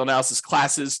some more deal analysis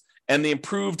classes, and the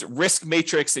improved risk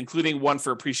matrix, including one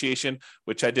for appreciation,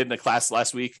 which I did in a class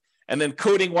last week. And then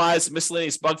coding wise,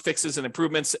 miscellaneous bug fixes and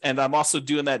improvements. And I'm also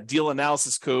doing that deal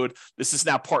analysis code. This is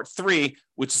now part 3,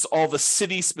 which is all the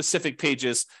city specific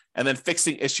pages, and then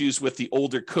fixing issues with the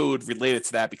older code related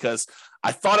to that, because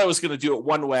I thought I was going to do it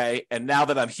one way. And now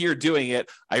that I'm here doing it,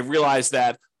 I realized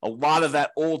that a lot of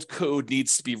that old code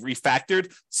needs to be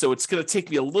refactored. So it's going to take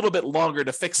me a little bit longer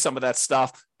to fix some of that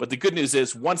stuff. But the good news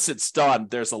is once it's done,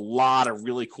 there's a lot of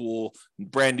really cool,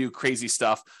 brand new, crazy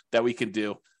stuff that we can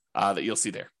do that you'll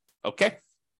see there. Okay.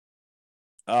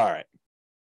 All right.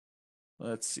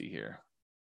 Let's see here.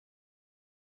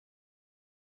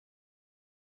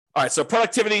 All right, so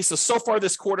productivity. So far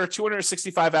this quarter,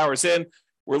 265 hours in.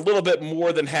 We're a little bit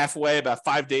more than halfway, about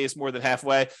 5 days more than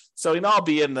halfway. So, I'll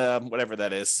be in the, whatever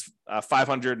that is,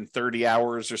 530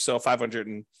 hours or so,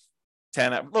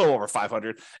 510, a little over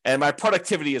 500. And my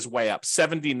productivity is way up,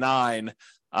 79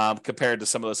 compared to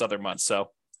some of those other months. So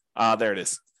there it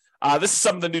is. This is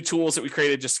some of the new tools that we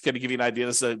created, just to kind of give you an idea.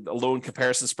 This is a loan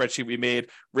comparison spreadsheet we made,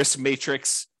 risk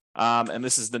matrix. And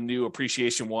this is the new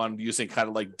appreciation one, using kind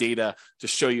of like data to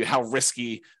show you how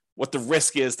risky, what the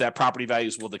risk is that property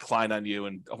values will decline on you,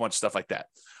 and a bunch of stuff like that.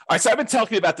 All right, so I've been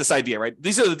talking about this idea, right?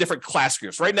 These are the different class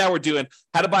groups. Right now we're doing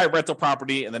how to buy a rental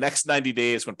property in the next 90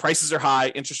 days when prices are high,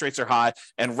 interest rates are high,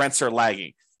 and rents are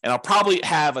lagging. And I'll probably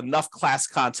have enough class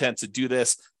content to do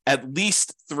this at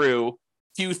least through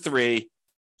Q3,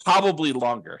 probably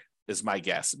longer is my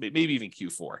guess, maybe even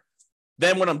Q4.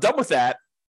 Then when I'm done with that,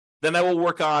 then I will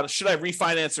work on, should I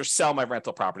refinance or sell my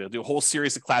rental property? I'll do a whole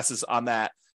series of classes on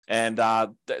that. And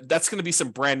that's going to be some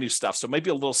brand new stuff. So it might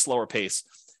be a little slower pace.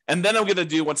 And then I'm going to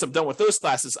do, once I'm done with those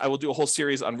classes, I will do a whole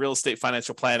series on real estate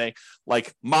financial planning,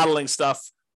 like modeling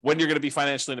stuff, when you're going to be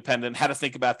financially independent, how to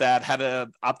think about that, how to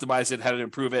optimize it, how to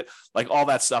improve it, like all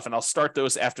that stuff. And I'll start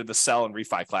those after the sell and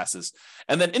refi classes.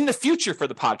 And then in the future for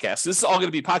the podcast, this is all going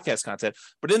to be podcast content,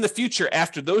 but in the future,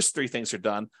 after those three things are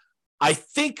done, I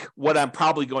think what I'm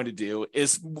probably going to do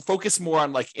is focus more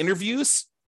on like interviews,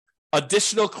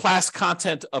 additional class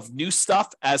content of new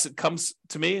stuff as it comes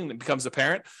to me and it becomes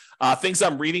apparent, things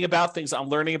I'm reading about, things I'm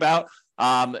learning about,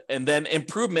 and then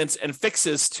improvements and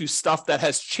fixes to stuff that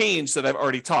has changed that I've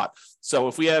already taught. So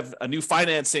if we have a new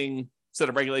financing set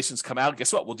of regulations come out,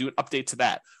 guess what? We'll do an update to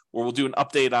that, or we'll do an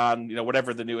update on,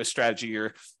 whatever the newest strategy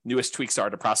or newest tweaks are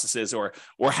to processes, or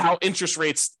how interest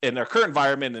rates in their current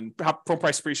environment and how home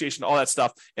price appreciation, all that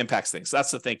stuff impacts things. So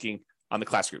that's the thinking on the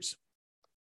class groups.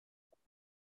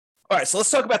 All right, so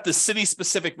let's talk about the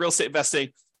city-specific real estate investing,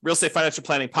 real estate financial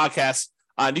planning podcast.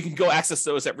 And you can go access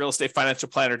those at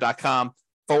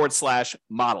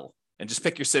realestatefinancialplanner.com/model and just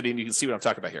pick your city and you can see what I'm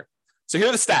talking about here. So here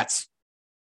are the stats.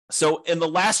 So in the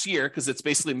last year, because it's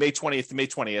basically May 20th to May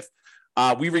 20th,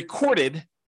 we recorded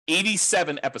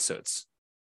 87 episodes.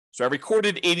 So I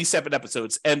recorded 87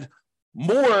 episodes, and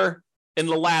more in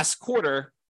the last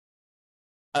quarter,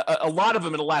 a lot of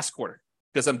them in the last quarter,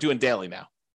 because I'm doing daily now.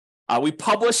 We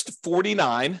published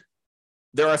 49.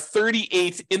 There are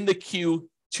 38 in the queue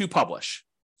to publish.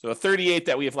 So 38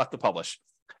 that we have left to publish.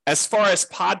 As far as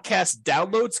podcast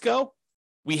downloads go,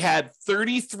 we had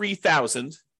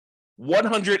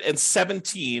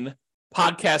 33,117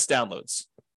 podcast downloads.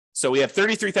 So we have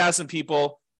 33,000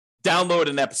 people download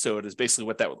an episode is basically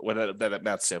what that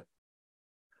amounts to.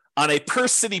 On a per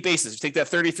city basis, you take that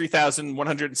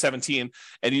 33,117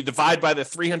 and you divide by the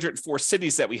 304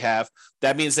 cities that we have,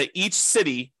 that means that each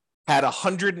city had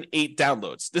 108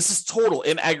 downloads. This is total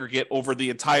in aggregate over the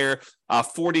entire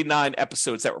 49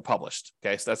 episodes that were published.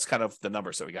 Okay, so that's kind of the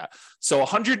numbers that we got. So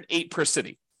 108 per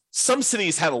city. Some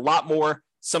cities had a lot more.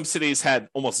 Some cities had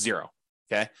almost zero.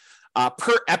 Okay,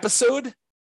 per episode,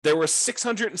 there were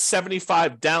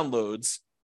 675 downloads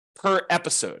per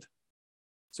episode.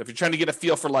 So if you're trying to get a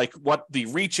feel for like what the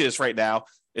reach is right now,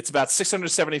 it's about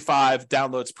 675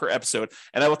 downloads per episode.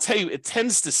 And I will tell you, it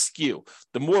tends to skew.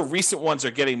 The more recent ones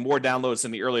are getting more downloads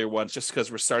than the earlier ones, just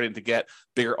because we're starting to get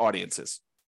bigger audiences.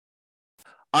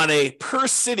 On a per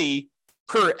city,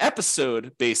 per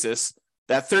episode basis,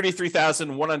 that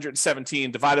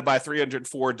 33,117 divided by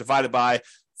 304 divided by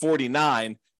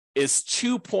 49 is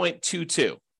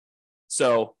 2.22.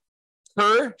 So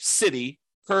per city,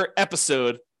 per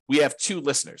episode, we have 2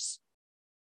 listeners.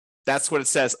 That's what it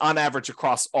says on average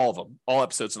across all of them, all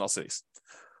episodes in all cities.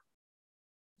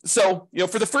 So,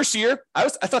 for the first year, I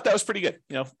thought that was pretty good.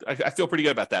 I feel pretty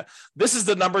good about that. This is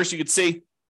the numbers you could see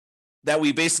that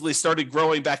we basically started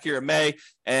growing back here in May.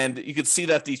 And you could see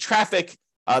that the traffic,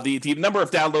 the number of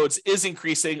downloads is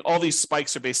increasing. All these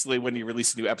spikes are basically when you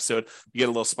release a new episode, you get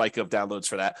a little spike of downloads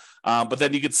for that. But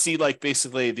then you could see like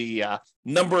basically the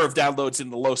number of downloads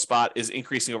in the low spot is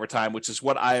increasing over time, which is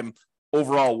what I'm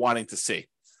overall wanting to see.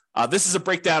 This is a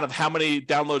breakdown of how many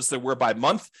downloads there were by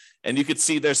month. And you could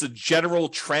see there's a general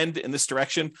trend in this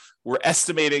direction. We're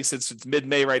estimating, since it's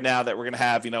mid-May right now, that we're going to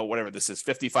have, whatever this is,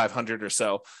 5,500 or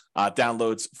so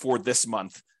downloads for this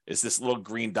month. Is this little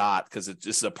green dot, because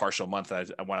this is a partial month. I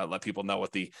want to let people know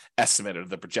what the estimate or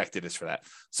the projected is for that.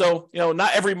 So,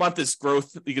 not every month is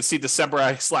growth. You can see December,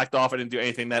 I slacked off. I didn't do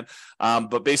anything then.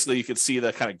 But basically, you can see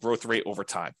the kind of growth rate over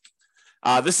time.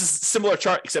 This is a similar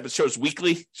chart, except it shows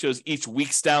weekly, shows each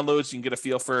week's downloads. You can get a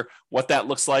feel for what that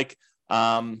looks like.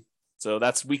 So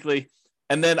that's weekly.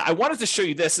 And then I wanted to show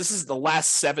you this. This is the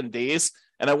last 7 days.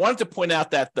 And I wanted to point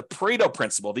out that the Pareto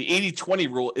principle, the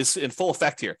 80-20 rule, is in full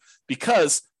effect here,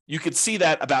 because you could see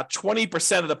that about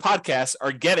 20% of the podcasts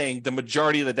are getting the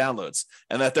majority of the downloads,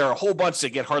 and that there are a whole bunch that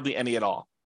get hardly any at all.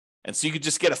 And so you could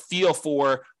just get a feel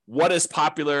for what is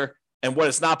popular and what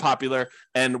is not popular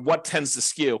and what tends to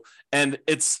skew. And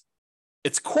it's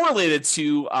correlated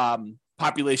to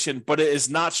population, but it is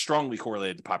not strongly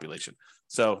correlated to population.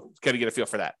 So got to get a feel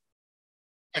for that.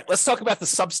 All right, let's talk about the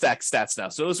Substack stats now.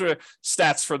 So those were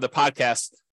stats for the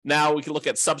podcast. Now we can look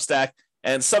at Substack.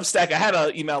 And Substack, I had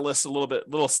an email list,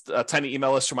 a tiny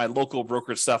email list for my local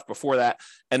brokerage stuff before that.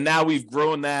 And now we've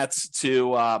grown that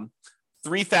to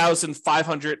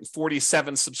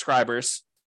 3,547 subscribers,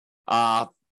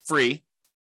 free,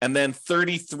 and then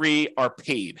 33 are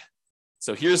paid.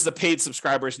 So here's the paid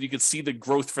subscribers, and you can see the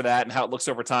growth for that and how it looks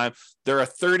over time. There are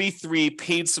 33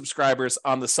 paid subscribers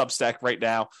on the Substack right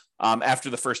now after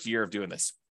the first year of doing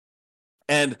this.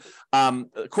 And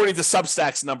according to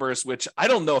Substack's numbers, which I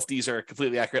don't know if these are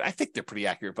completely accurate, I think they're pretty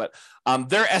accurate, but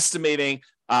they're estimating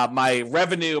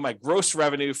my gross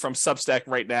revenue from Substack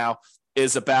right now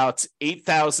is about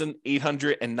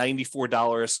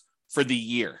 $8,894 for the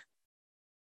year.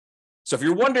 So if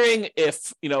you're wondering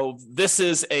if, this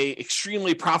is a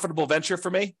extremely profitable venture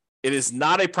for me, it is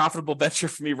not a profitable venture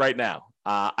for me right now.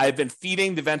 I've been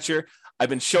feeding the venture. I've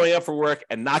been showing up for work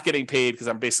and not getting paid because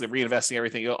I'm basically reinvesting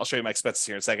everything. I'll show you my expenses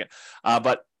here in a second.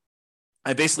 But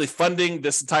I'm basically funding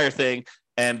this entire thing,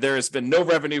 and there has been no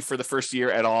revenue for the first year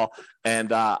at all.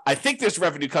 And I think there's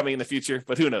revenue coming in the future,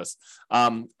 but who knows?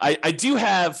 I do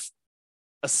have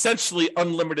essentially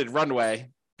unlimited runway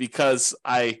because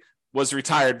I was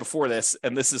retired before this,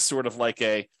 and this is sort of like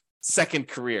a second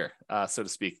career, so to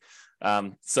speak.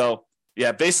 So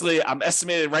yeah, basically I'm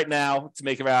estimated right now to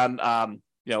make around, a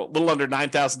little under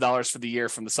 $9,000 for the year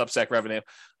from the Substack revenue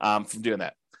from doing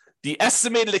that. The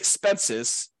estimated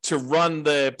expenses to run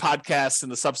the podcast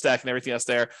and the Substack and everything else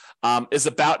there is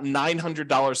about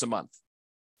 $900 a month,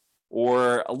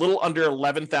 or a little under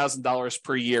 $11,000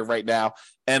 per year right now.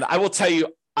 And I will tell you,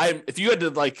 if you had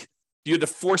to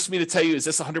force me to tell you, is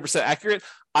this 100% accurate?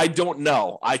 I don't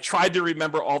know. I tried to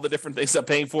remember all the different things I'm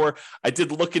paying for. I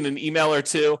did look in an email or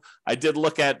two. I did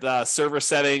look at server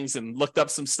settings and looked up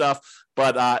some stuff,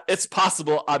 but it's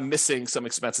possible I'm missing some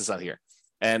expenses on here,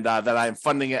 and that I'm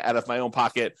funding it out of my own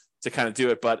pocket to kind of do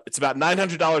it. But it's about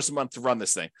 $900 a month to run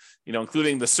this thing,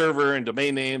 including the server and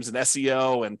domain names and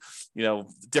SEO and,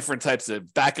 different types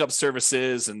of backup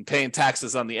services and paying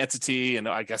taxes on the entity. And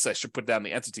I guess I should put down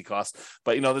the entity cost,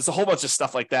 but there's a whole bunch of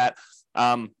stuff like that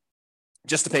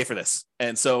just to pay for this.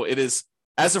 And so it is,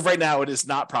 as of right now, it is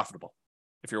not profitable,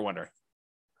 if you're wondering.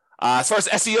 As far as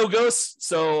SEO goes,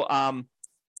 so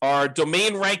our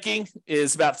domain ranking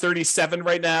is about 37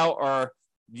 right now. Our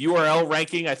URL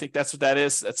ranking, I think that's what that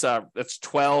is. That's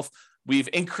 12. We've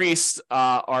increased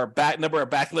our number of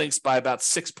backlinks by about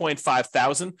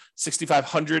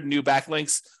 6,500 new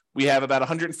backlinks. We have about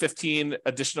 115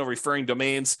 additional referring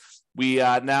domains. We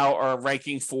now are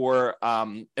ranking for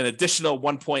an additional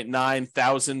 1.9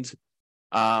 thousand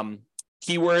keywords,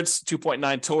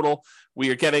 2.9 total. We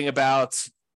are getting about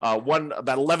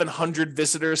 1,100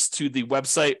 visitors to the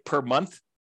website per month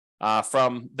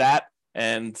from that.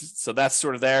 And so that's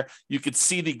sort of there. You could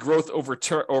see the growth over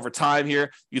time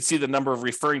here. You can see the number of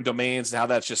referring domains and how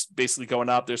that's just basically going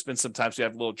up. There's been some times we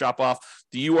have a little drop off.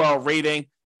 The URL rating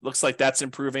looks like that's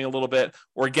improving a little bit.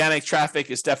 Organic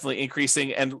traffic is definitely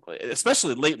increasing. And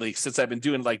especially lately, since I've been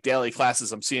doing like daily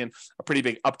classes, I'm seeing a pretty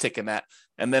big uptick in that.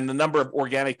 And then the number of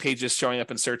organic pages showing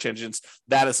up in search engines,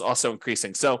 that is also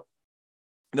increasing. So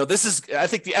I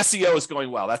think the SEO is going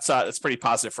well. That's pretty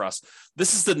positive for us.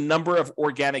 This is the number of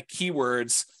organic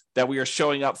keywords that we are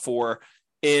showing up for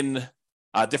in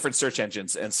different search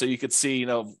engines. And so you could see,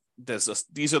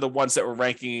 these are the ones that we're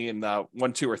ranking in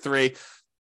 1, 2, or 3.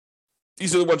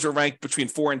 These are the ones we're ranked between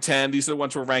 4 and 10. These are the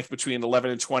ones we're ranked between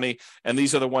 11 and 20. And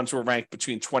these are the ones we're ranked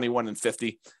between 21 and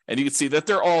 50. And you can see that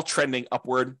they're all trending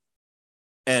upward.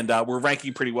 And we're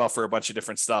ranking pretty well for a bunch of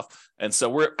different stuff. And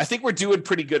so I think we're doing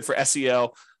pretty good for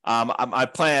SEO. My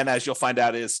plan, as you'll find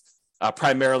out, is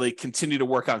primarily continue to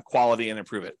work on quality and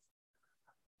improve it.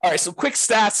 All right, so quick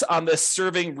stats on this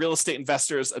Serving Real Estate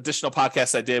Investors additional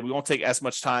podcast I did. We won't take as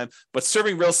much time, but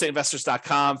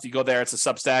servingrealestateinvestors.com. If you go there, it's a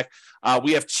Substack.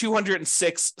 We have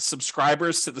 206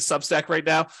 subscribers to the Substack right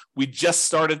now. We just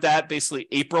started that basically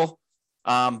April,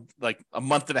 like a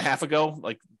month and a half ago,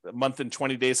 like a month and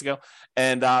 20 days ago.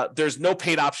 And there's no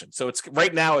paid option. So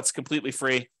right now it's completely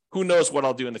free. Who knows what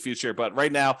I'll do in the future, but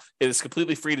right now it is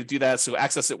completely free to do that. So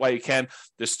access it while you can.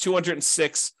 There's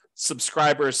 206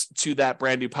 subscribers to that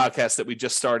brand new podcast that we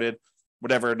just started.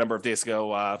 whatever number of days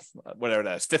ago, whatever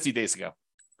that is, 50 days ago.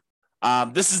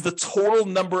 This is the total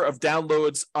number of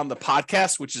downloads on the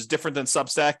podcast, which is different than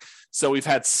Substack. So we've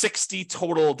had 60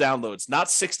 total downloads, not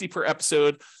 60 per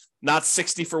episode, not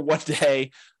 60 for one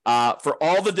day. For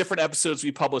all the different episodes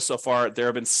we published so far, there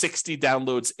have been 60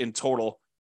 downloads in total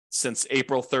since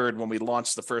April 3rd, when we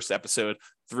launched the first episode,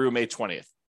 through May 20th.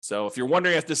 So if you're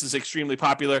wondering if this is extremely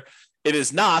popular, it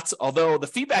is not, although the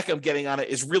feedback I'm getting on it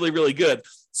is really, really good.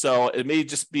 So it may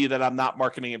just be that I'm not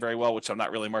marketing it very well, which I'm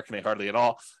not really marketing hardly at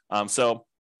all. So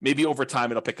maybe over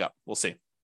time it'll pick up. We'll see. All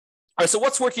right, so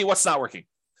what's working, what's not working?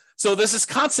 So there's this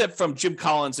concept from Jim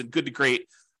Collins in Good to Great.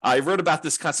 I wrote about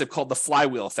this concept called the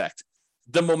flywheel effect.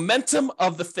 The momentum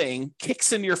of the thing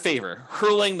kicks in your favor,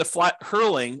 hurling the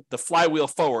flywheel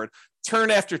forward,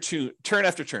 turn after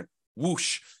turn,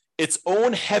 whoosh, its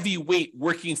own heavy weight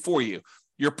working for you.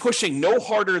 You're pushing no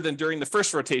harder than during the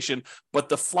first rotation, but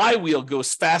the flywheel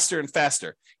goes faster and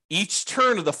faster. Each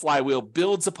turn of the flywheel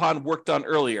builds upon work done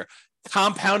earlier,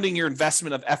 compounding your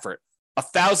investment of effort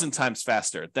 1,000 times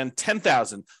faster, then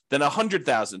 10,000, then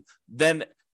 100,000, then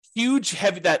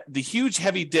the huge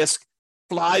heavy disc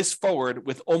flies forward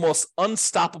with almost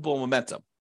unstoppable momentum.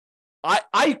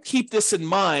 I keep this in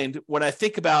mind when I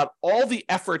think about all the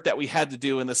effort that we had to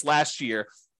do in this last year,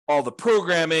 all the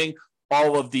programming,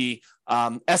 all of the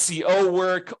SEO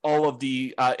work, all of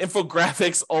the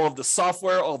infographics, all of the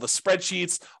software, all the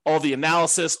spreadsheets, all the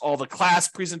analysis, all the class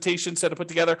presentations that I put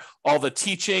together, all the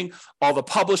teaching, all the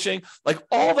publishing, like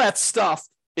all that stuff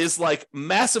is like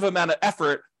massive amount of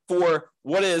effort for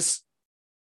what is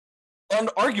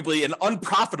arguably an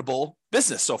unprofitable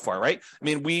business so far, right? I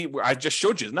mean, I just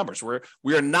showed you the numbers.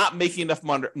 We are not making enough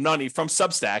money from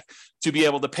Substack to be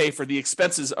able to pay for the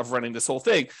expenses of running this whole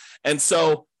thing. And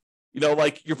so,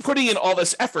 like you're putting in all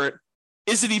this effort,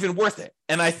 is it even worth it?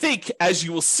 And I think, as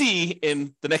you will see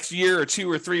in the next year or 2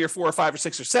 or 3 or 4 or 5 or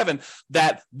 6 or 7,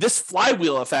 that this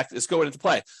flywheel effect is going into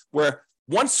play, where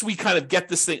once we kind of get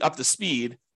this thing up to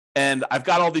speed, and I've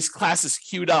got all these classes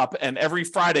queued up, and every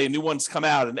Friday new ones come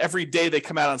out, and every day they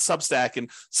come out on Substack,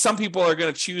 and some people are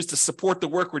going to choose to support the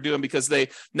work we're doing because they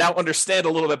now understand a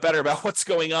little bit better about what's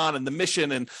going on and the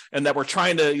mission, and that we're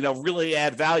trying to really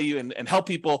add value and help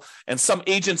people. And some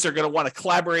agents are going to want to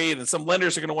collaborate, and some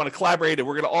lenders are going to want to collaborate, and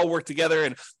we're going to all work together,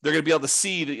 and they're going to be able to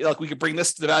see that, like, we could bring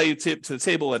this to the value to the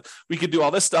table, and we could do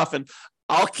all this stuff. And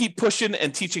I'll keep pushing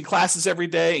and teaching classes every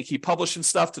day and keep publishing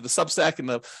stuff to the Substack and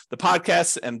the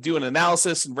podcasts and doing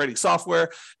analysis and writing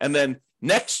software. And then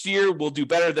next year we'll do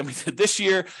better than we did this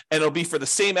year, and it'll be for the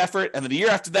same effort. And then the year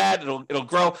after that, it'll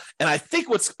grow. And I think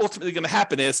what's ultimately going to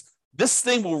happen is this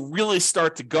thing will really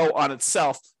start to go on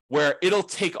itself, where it'll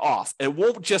take off. It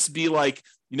won't just be like,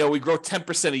 we grow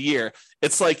 10% a year.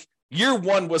 It's like year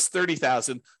one was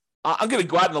 30,000. I'm going to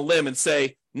go out on a limb and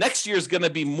say next year is going to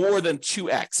be more than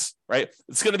 2x, right?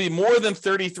 It's going to be more than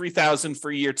 33,000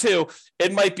 for year 2.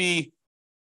 It might be,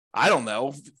 I don't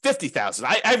know, 50,000.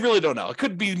 I really don't know. It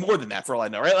could be more than that for all I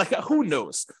know, right? Like, who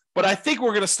knows? But I think we're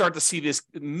going to start to see this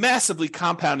massively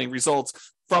compounding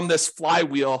results from this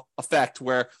flywheel effect,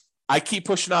 where I keep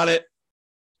pushing on it.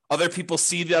 Other people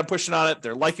see that I'm pushing on it.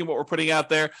 They're liking what we're putting out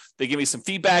there. They give me some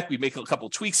feedback. We make a couple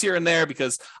of tweaks here and there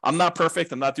because I'm not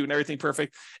perfect. I'm not doing everything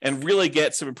perfect, and really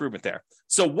get some improvement there.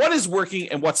 So what is working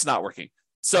and what's not working?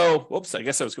 So, whoops, I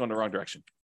guess I was going the wrong direction.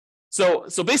 So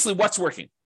basically what's working?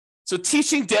 So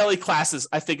teaching daily classes,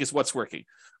 I think, is what's working.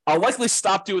 I'll likely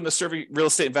stop doing the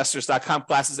servingrealestateinvestors.com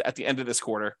classes at the end of this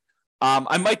quarter.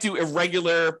 I might do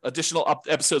irregular additional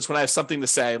episodes when I have something to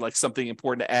say, like something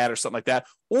important to add or something like that.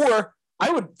 Or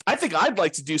I think I'd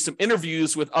like to do some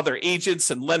interviews with other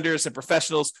agents and lenders and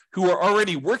professionals who are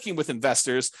already working with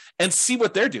investors and see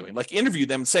what they're doing. Like, interview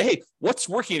them and say, hey, what's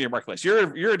working in your marketplace?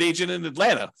 You're an agent in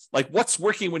Atlanta. Like, what's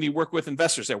working when you work with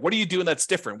investors there? What are you doing that's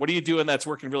different? What are you doing that's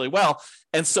working really well?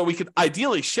 And so we could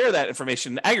ideally share that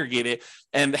information and aggregate it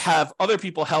and have other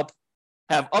people have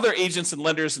other agents and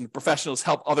lenders and professionals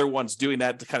help other ones doing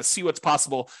that, to kind of see what's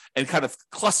possible and kind of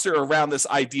cluster around this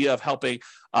idea of helping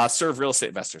serve real estate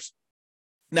investors.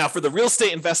 Now, for the real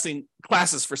estate investing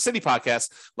classes for City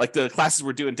Podcast, like the classes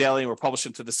we're doing daily and we're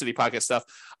publishing to the City Podcast stuff,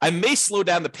 I may slow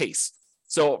down the pace.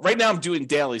 So right now I'm doing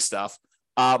daily stuff,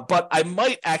 but I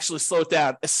might actually slow it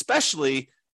down, especially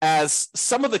as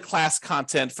some of the class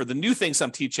content for the new things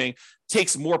I'm teaching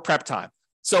takes more prep time.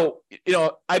 So,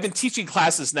 I've been teaching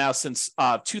classes now since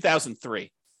 2003.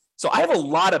 So I have a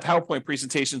lot of PowerPoint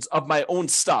presentations of my own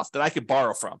stuff that I could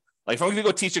borrow from. Like if I'm going to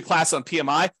go teach a class on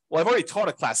PMI, well, I've already taught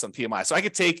a class on PMI. So I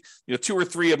could take 2 or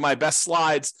 3 of my best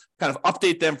slides, kind of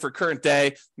update them for current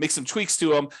day, make some tweaks to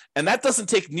them. And that doesn't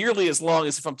take nearly as long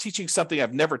as if I'm teaching something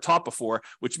I've never taught before,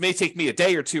 which may take me a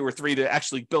day or 2 or 3 to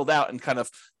actually build out and kind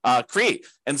of create.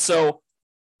 And so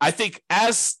I think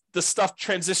as the stuff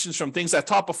transitions from things I've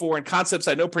taught before and concepts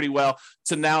I know pretty well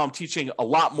to now I'm teaching a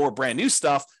lot more brand new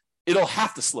stuff, it'll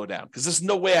have to slow down because there's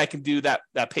no way I can do that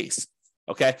pace.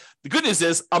 Okay. The good news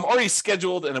is I'm already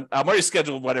scheduled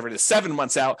whatever it is, 7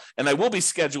 months out, and I will be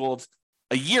scheduled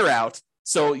a year out.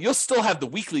 So you'll still have the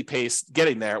weekly pace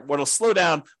getting there. What'll slow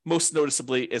down most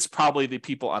noticeably is probably the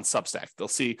people on Substack. They'll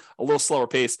see a little slower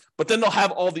pace, but then they'll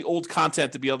have all the old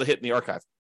content to be able to hit in the archive.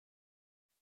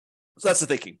 So that's the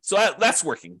thinking. So that's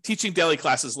working. Teaching daily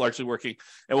classes is largely working,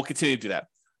 and we'll continue to do that.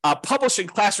 Publishing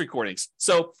class recordings.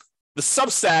 So the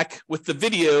Substack with the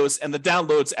videos and the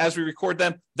downloads as we record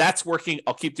them, that's working.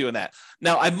 I'll keep doing that.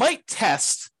 Now, I might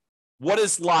test what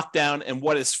is locked down and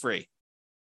what is free.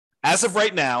 As of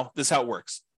right now, this is how it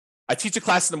works. I teach a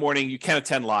class in the morning. You can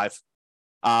attend live.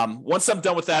 Once I'm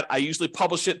done with that, I usually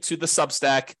publish it to the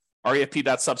Substack,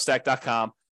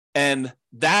 refp.substack.com, and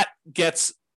that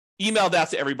gets emailed out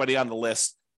to everybody on the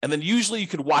list. And then usually you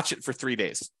can watch it for 3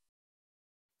 days.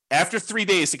 After 3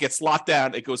 days, it gets locked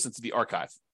down. It goes into the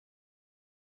archive.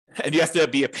 And you have to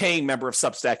be a paying member of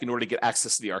Substack in order to get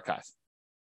access to the archive.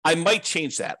 I might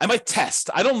change that. I might test.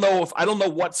 I don't know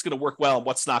what's going to work well and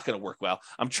what's not going to work well.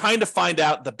 I'm trying to find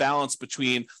out the balance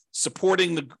between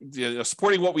supporting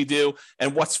supporting what we do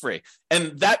and what's free.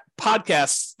 And that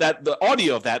podcast, that the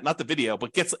audio of that, not the video,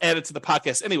 but gets added to the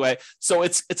podcast anyway. So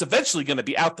it's eventually going to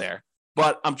be out there.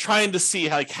 But I'm trying to see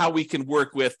how we can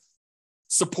work with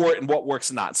support and what works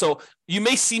and not. So you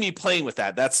may see me playing with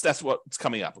that. That's what's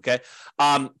coming up. Okay.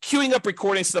 Queuing up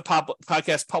recordings to the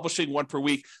podcast, publishing 1 per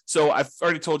week. So I've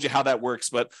already told you how that works,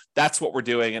 but that's what we're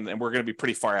doing. And we're going to be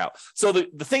pretty far out. So the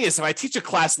thing is, if I teach a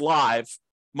class live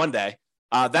Monday,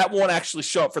 that won't actually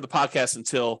show up for the podcast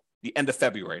until the end of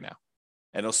February now.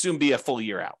 And it'll soon be a full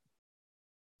year out.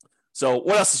 So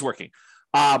what else is working?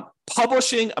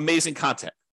 Publishing amazing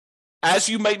content. As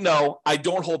you might know, I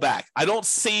don't hold back. I don't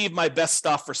save my best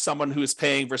stuff for someone who is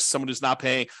paying versus someone who's not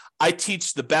paying. I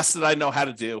teach the best that I know how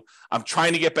to do. I'm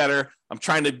trying to get better. I'm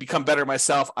trying to become better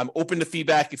myself. I'm open to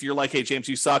feedback. If you're like, hey, James,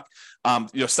 you suck.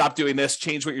 Stop doing this.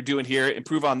 Change what you're doing here.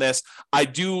 Improve on this. I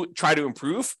do try to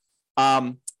improve.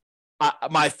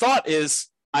 My thought is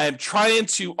I am trying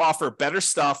to offer better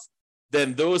stuff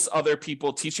than those other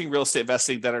people teaching real estate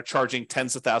investing that are charging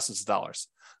tens of thousands of dollars.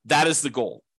 That is the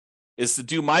goal. Is to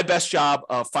do my best job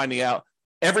of finding out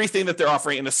everything that they're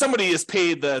offering. And if somebody is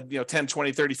paid the $10,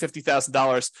 $20, $30,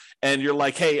 $50,000 and you're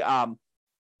like, hey,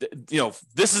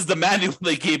 this is the manual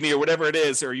they gave me or whatever it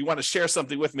is, or you want to share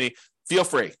something with me, feel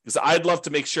free, because I'd love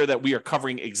to make sure that we are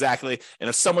covering exactly. And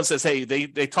if someone says, hey, they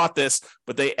taught this,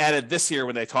 but they added this here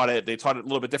when they taught it a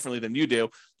little bit differently than you do,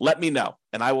 let me know.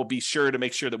 And I will be sure to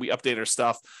make sure that we update our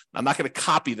stuff. I'm not going to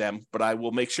copy them, but I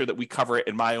will make sure that we cover it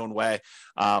in my own way.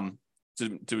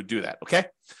 To do that. Okay.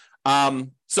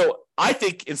 So I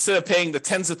think instead of paying the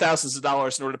tens of thousands of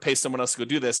dollars in order to pay someone else to go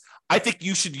do this, I think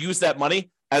you should use that money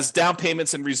as down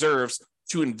payments and reserves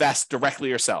to invest directly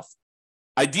yourself.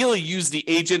 Ideally, use the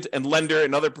agent and lender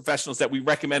and other professionals that we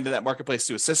recommend in that marketplace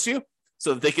to assist you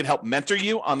so that they can help mentor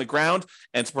you on the ground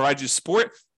and to provide you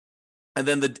support. And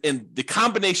then the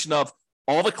combination of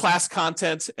all the class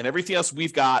content and everything else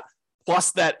we've got,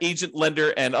 plus that agent,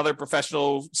 lender, and other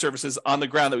professional services on the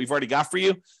ground that we've already got for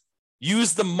you,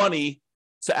 use the money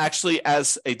to actually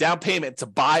as a down payment to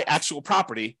buy actual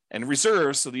property and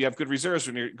reserves so that you have good reserves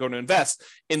when you're going to invest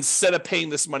instead of paying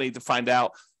this money to find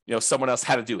out someone else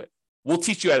how to do it. We'll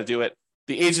teach you how to do it.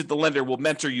 The agent, the lender will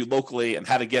mentor you locally and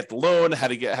how to get the loan, how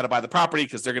to buy the property,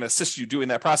 because they're going to assist you doing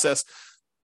that process.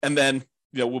 And then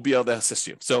we'll be able to assist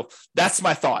you. So that's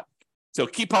my thought. So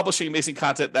keep publishing amazing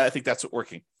content. I think that's what's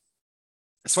working.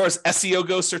 As far as SEO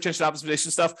goes, search engine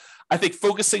optimization stuff, I think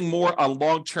focusing more on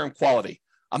long-term quality.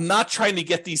 I'm not trying to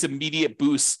get these immediate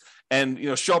boosts and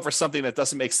show up for something that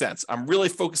doesn't make sense. I'm really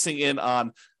focusing in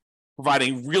on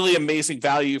providing really amazing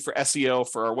value for SEO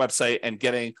for our website and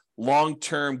getting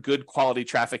long-term good quality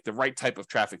traffic, the right type of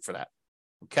traffic for that.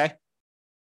 Okay.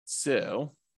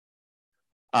 So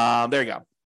there you go.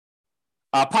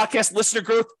 Podcast listener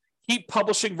growth. Keep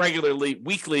publishing regularly,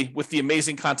 weekly, with the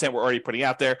amazing content we're already putting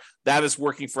out there. That is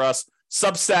working for us.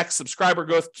 Substack, subscriber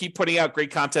growth, keep putting out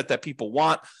great content that people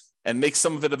want and make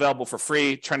some of it available for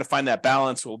free. Trying to find that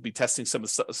balance. We'll be testing some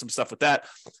stuff with that.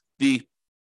 The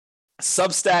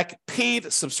Substack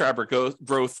paid subscriber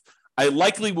growth, I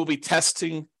likely will be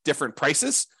testing different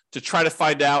prices to try to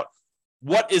find out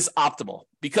what is optimal?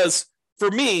 Because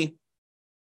for me,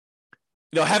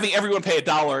 having everyone pay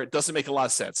 $1 doesn't make a lot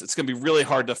of sense. It's going to be really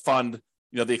hard to fund,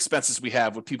 the expenses we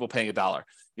have with people paying $1.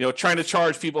 Trying to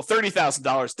charge people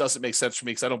 $30,000 doesn't make sense for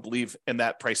me because I don't believe in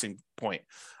that pricing point.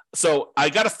 So I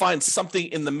got to find something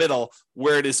in the middle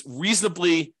where it is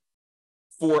reasonably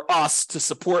for us to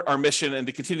support our mission and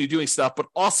to continue doing stuff, but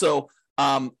also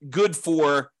good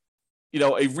for,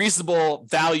 a reasonable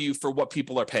value for what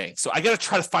people are paying. So I got to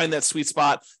try to find that sweet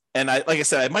spot. And like I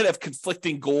said, I might have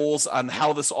conflicting goals on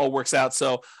how this all works out.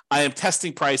 So I am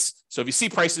testing price. So if you see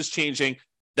prices changing,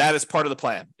 that is part of the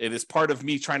plan. It is part of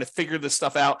me trying to figure this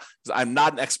stuff out because I'm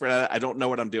not an expert at it. I don't know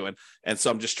what I'm doing. And so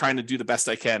I'm just trying to do the best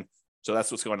I can. So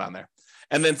that's what's going on there.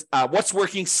 And then what's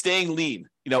working, staying lean.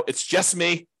 It's just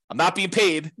me. I'm not being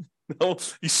paid.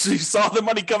 You saw the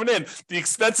money coming in. The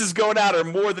expenses going out are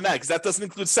more than that because that doesn't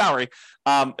include salary.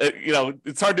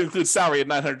 It's hard to include salary at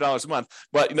 $900 a month,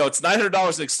 but it's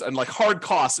 $900 in like hard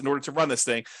costs in order to run this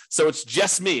thing. So it's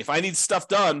just me. If I need stuff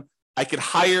done, I could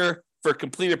hire for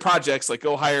completed projects, like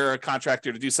go hire a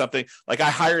contractor to do something. Like I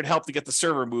hired help to get the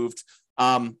server moved.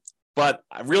 But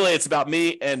really it's about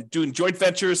me and doing joint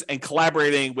ventures and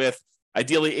collaborating with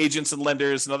ideally agents and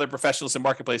lenders and other professionals and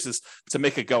marketplaces to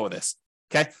make a go of this.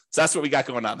 Okay. So that's what we got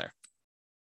going on there.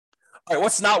 All right.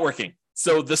 What's not working?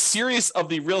 So the series of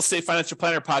the Real Estate Financial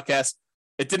Planner podcast,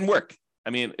 it didn't work. I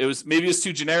mean, maybe it was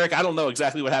too generic. I don't know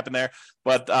exactly what happened there,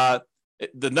 but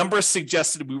the numbers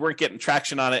suggested we weren't getting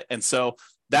traction on it. And so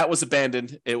that was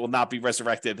abandoned. It will not be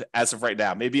resurrected as of right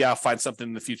now. Maybe I'll find something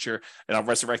in the future and I'll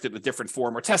resurrect it in a different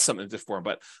form or test something in a different form,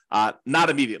 but not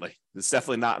immediately. It's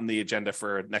definitely not in the agenda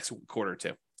for next quarter or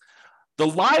two. The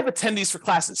live attendees for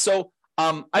classes. So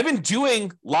I've been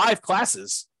doing live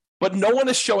classes, but no one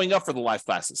is showing up for the live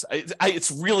classes.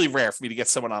 It's really rare for me to get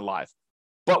someone on live.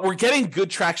 But we're getting good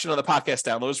traction on the podcast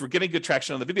downloads. We're getting good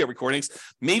traction on the video recordings.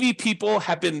 Maybe people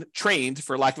have been trained,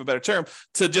 for lack of a better term,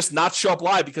 to just not show up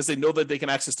live because they know that they can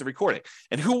access the recording.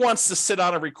 And who wants to sit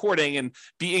on a recording and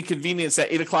be inconvenienced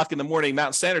at 8 o'clock in the morning,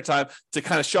 Mountain Standard Time, to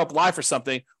kind of show up live for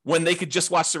something when they could just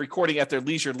watch the recording at their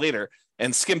leisure later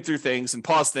and skim through things and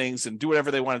pause things and do whatever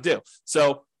they want to do.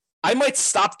 So I might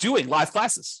stop doing live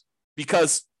classes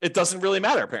because it doesn't really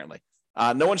matter, apparently.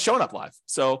 No one's showing up live.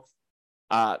 So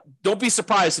don't be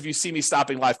surprised if you see me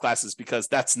stopping live classes because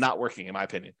that's not working, in my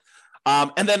opinion.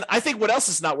 And then I think what else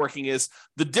is not working is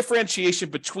the differentiation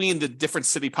between the different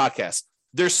city podcasts.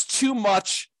 There's too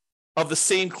much of the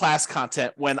same class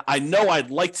content when I know I'd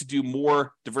like to do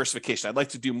more diversification. I'd like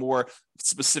to do more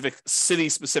specific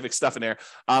city-specific stuff in there.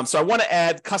 So I want to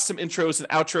add custom intros and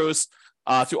outros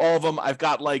to all of them. I've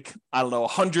got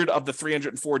 100 of the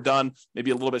 304 done,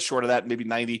 maybe a little bit short of that, maybe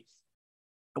 90.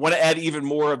 I want to add even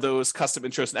more of those custom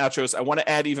intros and outros. I want to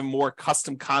add even more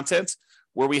custom content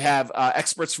where we have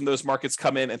experts from those markets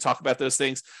come in and talk about those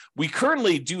things. We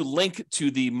currently do link to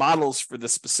the models for the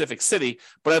specific city,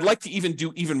 but I'd like to even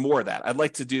do even more of that. I'd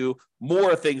like to do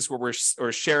more things where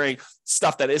we're sharing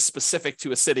stuff that is specific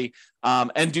to a city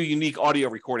and do unique audio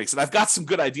recordings. And I've got some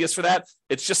good ideas for that.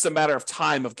 It's just a matter of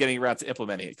time of getting around to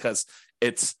implementing it because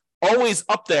it's always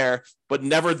up there, but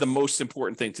never the most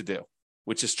important thing to do,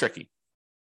 which is tricky.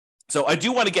 So I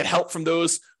do want to get help from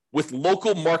those with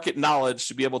local market knowledge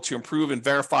to be able to improve and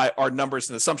verify our numbers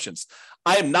and assumptions.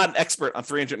 I am not an expert on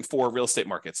 304 real estate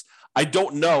markets. I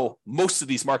don't know most of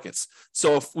these markets.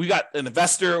 So if we got an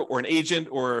investor or an agent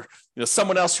or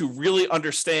someone else who really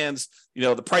understands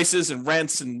the prices and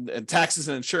rents and taxes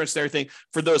and insurance and everything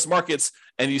for those markets,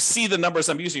 and you see the numbers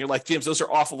I'm using, you're like, James, those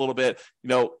are off a little bit.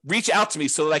 Reach out to me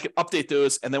so that I can update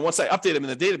those. And then once I update them in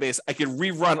the database, I can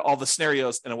rerun all the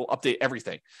scenarios and it will update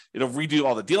everything. It'll redo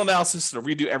all the deal analysis. It'll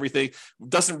redo everything. It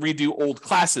doesn't redo old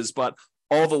classes, but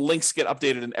all the links get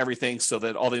updated and everything so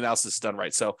that all the analysis is done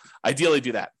right. So ideally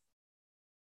do that.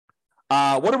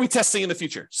 What are we testing in the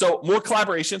future? So more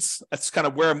collaborations. That's kind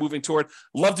of where I'm moving toward.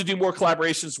 Love to do more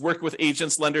collaborations, work with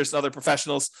agents, lenders, and other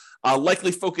professionals.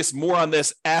 Likely focus more on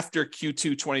this after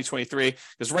Q2 2023,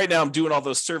 because right now I'm doing all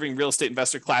those serving real estate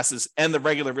investor classes and the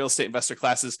regular real estate investor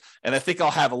classes. And I think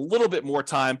I'll have a little bit more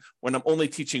time when I'm only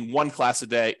teaching one class a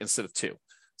day instead of two.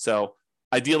 So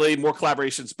ideally more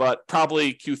collaborations, but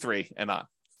probably Q3 and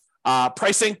on.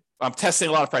 Pricing, I'm testing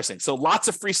a lot of pricing. So lots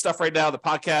of free stuff right now, the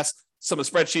podcast, some of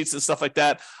the spreadsheets and stuff like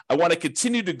that. I want to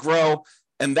continue to grow,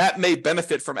 and that may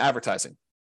benefit from advertising.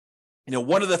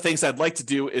 One of the things I'd like to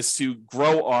do is to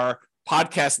grow our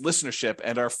podcast listenership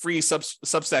and our free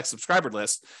Substack subscriber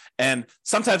list. And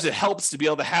sometimes it helps to be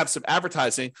able to have some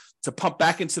advertising to pump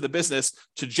back into the business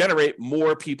to generate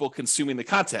more people consuming the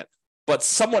content. But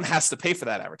someone has to pay for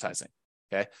that advertising.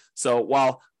 Okay. So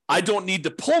while I don't need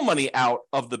to pull money out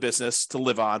of the business to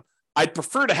live on, I'd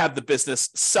prefer to have the business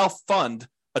self-fund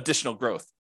additional growth.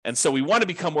 And so we want to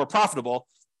become more profitable.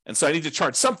 And so I need to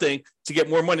charge something to get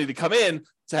more money to come in,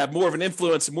 to have more of an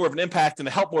influence and more of an impact and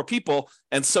to help more people.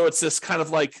 And so it's this kind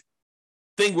of like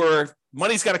thing where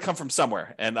money's got to come from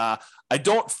somewhere. And I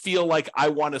don't feel like I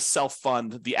want to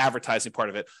self-fund the advertising part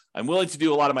of it. I'm willing to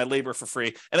do a lot of my labor for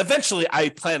free. And eventually I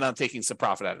plan on taking some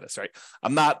profit out of this, right?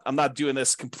 I'm not doing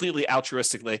this completely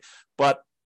altruistically, but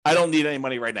I don't need any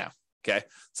money right now. Okay.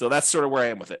 So that's sort of where I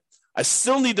am with it. I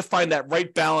still need to find that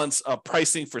right balance of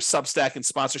pricing for Substack and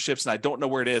sponsorships, and I don't know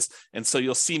where it is. And so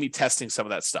you'll see me testing some of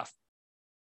that stuff.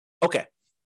 Okay.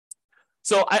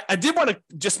 So I did want to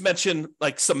just mention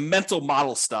like some mental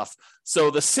model stuff. So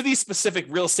the city-specific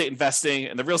real estate investing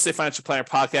and the Real Estate Financial Planner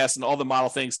podcast and all the model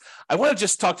things, I want to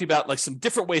just talk to you about like some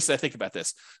different ways that I think about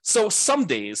this. So some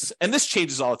days, and this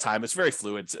changes all the time, it's very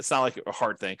fluid. It's not like a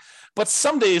hard thing, but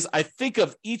some days I think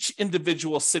of each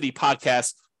individual city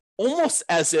podcast almost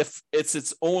as if it's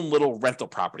its own little rental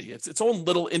property. It's its own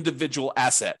little individual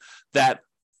asset that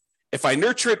if I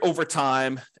nurture it over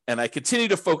time and I continue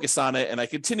to focus on it and I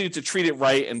continue to treat it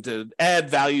right and to add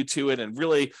value to it and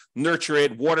really nurture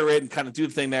it, water it, and kind of do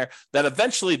the thing there, that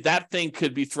eventually that thing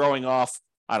could be throwing off,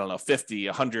 I don't know,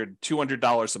 $50, $100,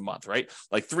 $200 a month, right?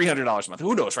 Like $300 a month.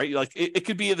 Who knows, right? Like it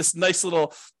could be this nice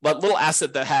little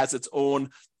asset that has its own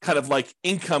kind of like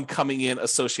income coming in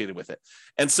associated with it.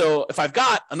 And so if I've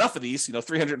got enough of these,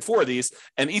 304 of these,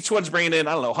 and each one's bringing in,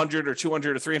 I don't know, $100 or $200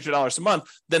 or $300 a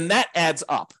month, then that adds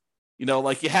up.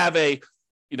 Like you have like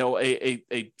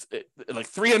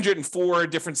 304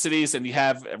 different cities, and you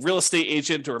have a real estate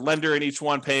agent or lender in each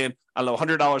one paying, I don't know,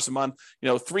 $100 a month.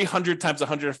 300 times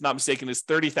 100, if not mistaken, is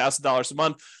 $30,000 a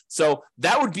month. So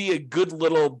that would be a good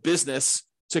little business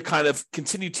to kind of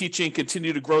continue teaching,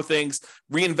 continue to grow things,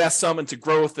 reinvest some into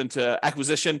growth, into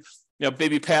acquisition,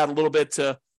 maybe pay out a little bit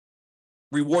to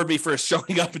reward me for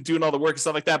showing up and doing all the work and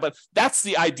stuff like that. But that's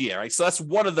the idea, right? So that's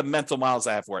one of the mental models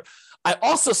I have for it. I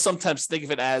also sometimes think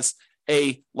of it as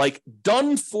a like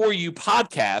done for you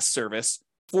podcast service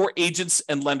for agents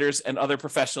and lenders and other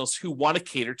professionals who want to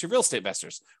cater to real estate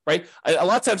investors, right? A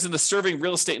lot of times in the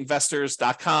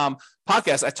servingrealestateinvestors.com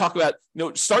podcast, I talk about,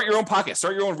 start your own podcast,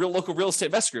 start your own local real estate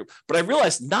investor group. But I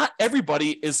realized not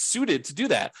everybody is suited to do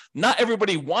that. Not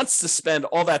everybody wants to spend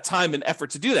all that time and effort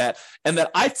to do that. And that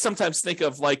I sometimes think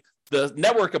of like the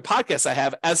network of podcasts I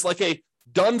have as like a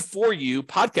done for you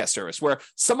podcast service where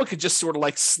someone could just sort of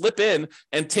like slip in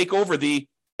and take over the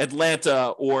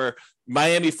Atlanta or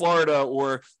Miami, Florida,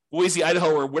 or Boise,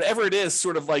 Idaho, or whatever it is,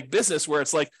 sort of like business where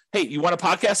it's like, hey, you want a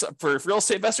podcast for real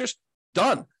estate investors?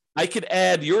 Done. I could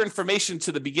add your information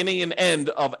to the beginning and end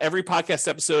of every podcast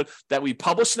episode that we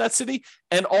publish in that city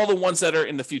and all the ones that are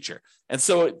in the future. And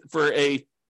so for a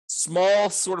small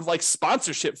sort of like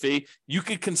sponsorship fee, you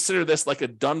could consider this like a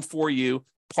done for you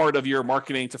part of your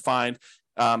marketing to find,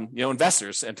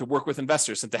 investors and to work with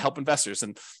investors and to help investors.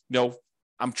 And,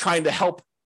 I'm trying to help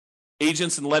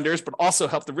agents and lenders, but also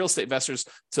help the real estate investors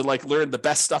to like learn the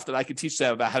best stuff that I can teach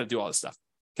them about how to do all this stuff.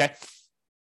 Okay.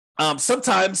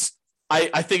 Sometimes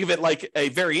I think of it like a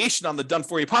variation on the Done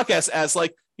For You podcast as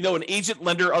like, an agent,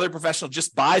 lender, other professional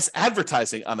just buys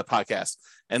advertising on the podcast.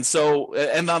 And so,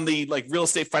 and on the like Real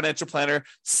Estate Financial Planner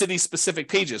city specific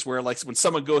pages where like when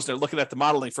someone goes, they're looking at the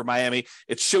modeling for Miami,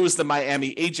 it shows the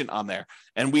Miami agent on there.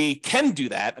 And we can do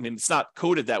that. I mean, it's not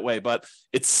coded that way, but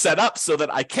it's set up so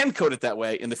that I can code it that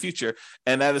way in the future.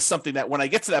 And that is something that when I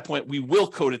get to that point, we will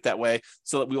code it that way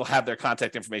so that we will have their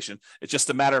contact information. It's just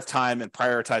a matter of time and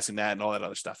prioritizing that and all that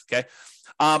other stuff. Okay.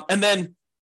 And then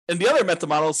in the other mental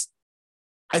models,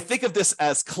 I think of this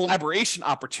as collaboration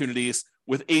opportunities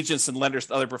with agents and lenders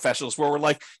and other professionals where we're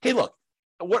like, hey, look,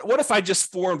 what if I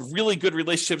just formed really good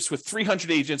relationships with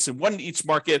 300 agents and one in each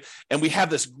market, and we have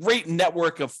this great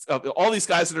network of all these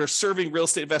guys that are serving real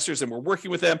estate investors, and we're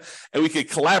working with them, and we could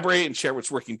collaborate and share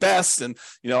what's working best, and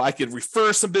I could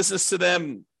refer some business to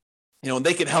them. And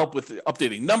they can help with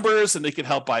updating numbers, and they can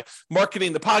help by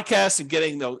marketing the podcast and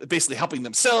getting, basically helping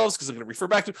themselves because they're going to refer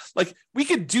back to, like, we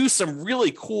could do some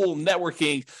really cool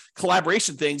networking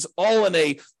collaboration things all in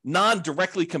a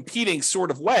non-directly competing sort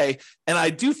of way. And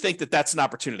I do think that that's an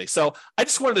opportunity. So I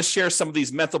just wanted to share some of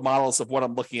these mental models of what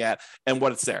I'm looking at and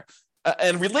what it's there.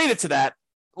 And related to that,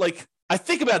 like, I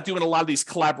think about doing a lot of these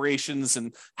collaborations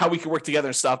and how we can work together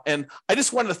and stuff. And I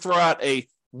just wanted to throw out a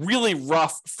really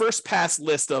rough first pass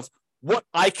list of what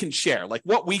I can share, like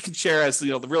what we can share as,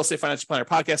 the Real Estate Financial Planner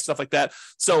podcast, stuff like that.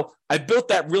 So I built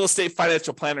that Real Estate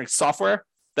Financial Planner software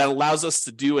that allows us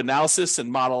to do analysis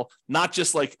and model, not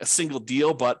just like a single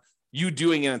deal, but you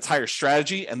doing an entire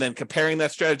strategy and then comparing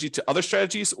that strategy to other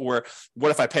strategies? Or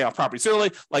what if I pay off properties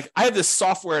early? Like, I have this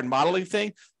software and modeling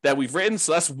thing that we've written.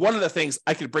 So that's one of the things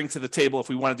I could bring to the table if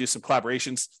we want to do some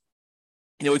collaborations.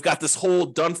 We've got this whole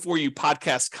done for you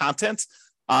podcast content.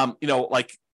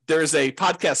 Like, there's a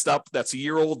podcast up that's a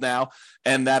year old now,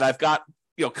 and that I've got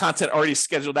content already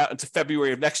scheduled out into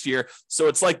February of next year. So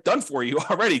it's like done for you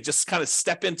already. Just kind of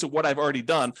step into what I've already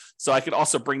done. So I could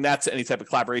also bring that to any type of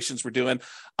collaborations we're doing.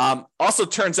 Also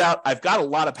turns out I've got a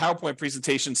lot of PowerPoint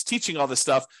presentations teaching all this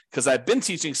stuff, because I've been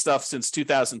teaching stuff since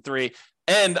 2003,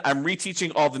 and I'm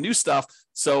reteaching all the new stuff.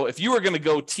 So if you were going to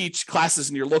go teach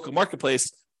classes in your local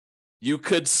marketplace, you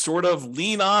could sort of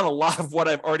lean on a lot of what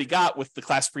I've already got with the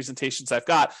class presentations I've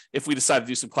got if we decide to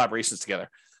do some collaborations together.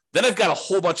 Then I've got a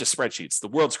whole bunch of spreadsheets, the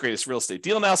world's greatest real estate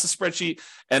deal analysis spreadsheet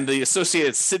and the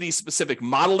associated city-specific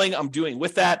modeling I'm doing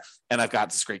with that. And I've got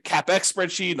this great CapEx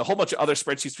spreadsheet and a whole bunch of other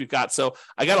spreadsheets we've got. So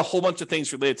I got a whole bunch of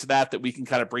things related to that we can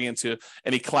kind of bring into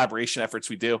any collaboration efforts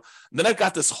we do. And then I've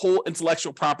got this whole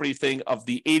intellectual property thing of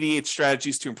the 88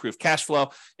 strategies to improve cash flow,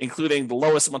 including the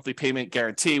lowest monthly payment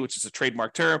guarantee, which is a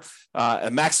trademark term,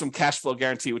 a maximum cash flow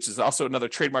guarantee, which is also another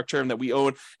trademark term that we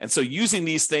own. And so using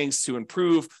these things to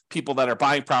improve people that are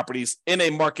buying properties in a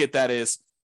market that is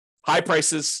high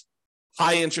prices,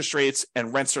 high interest rates,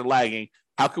 and rents are lagging,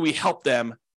 how can we help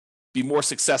them be more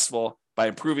successful by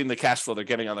improving the cash flow they're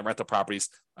getting on the rental properties,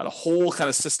 and a whole kind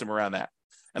of system around that.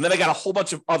 And then I got a whole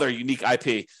bunch of other unique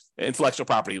IP, intellectual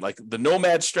property, like the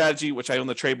Nomad strategy, which I own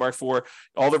the trademark for,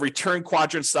 all the return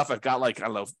quadrant stuff. I've got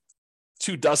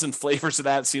 24 flavors of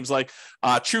that, it seems like.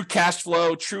 True cash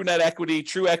flow, true net equity,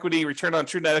 true equity, return on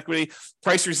true net equity,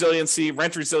 price resiliency,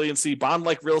 rent resiliency,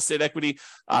 bond-like real estate equity,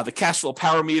 the cash flow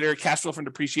power meter, cash flow from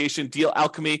depreciation, deal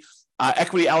alchemy,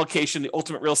 equity allocation, the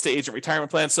ultimate real estate agent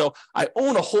retirement plan. So I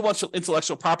own a whole bunch of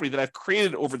intellectual property that I've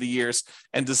created over the years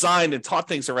and designed and taught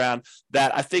things around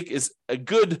that I think is a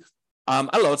good,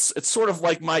 it's sort of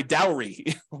like my dowry.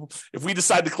 If we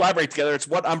decide to collaborate together, it's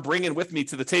what I'm bringing with me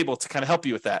to the table to kind of help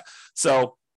you with that.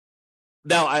 So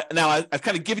now I've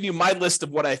kind of given you my list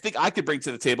of what I think I could bring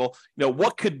to the table.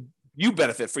 What could you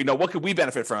benefit from? What could we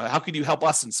benefit from? How could you help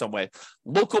us in some way?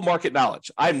 Local market knowledge.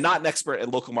 I'm not an expert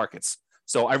in local markets.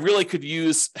 So I really could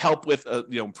use help with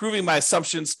improving my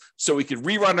assumptions so we could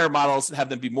rerun our models and have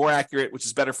them be more accurate, which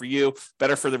is better for you,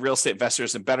 better for the real estate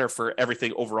investors, and better for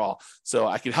everything overall. So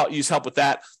I can use help with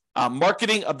that.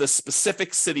 Marketing of the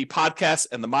specific city podcast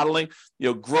and the modeling,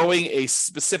 growing a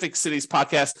specific city's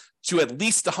podcast to at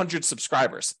least 100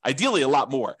 subscribers, ideally a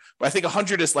lot more. But I think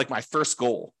 100 is like my first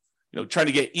goal, trying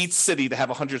to get each city to have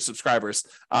 100 subscribers.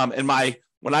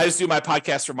 When I was doing my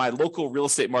podcast for my local real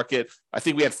estate market, I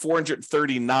think we had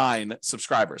 439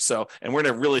 subscribers. So, and we're in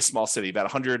a really small city, about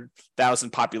 100,000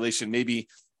 population, maybe,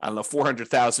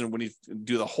 400,000 when you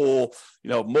do the whole,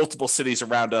 multiple cities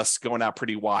around us going out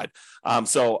pretty wide.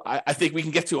 So I think we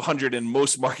can get to 100 in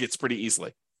most markets pretty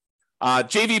easily.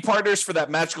 JV partners for that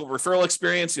magical referral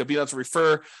experience. You'll be able to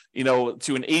refer,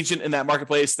 to an agent in that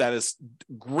marketplace that is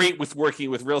great with working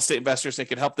with real estate investors and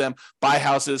can help them buy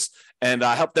houses and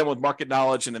help them with market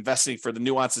knowledge and investing for the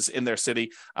nuances in their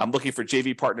city. I'm looking for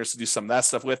JV partners to do some of that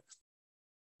stuff with.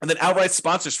 And then outright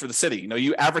sponsors for the city.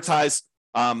 You advertise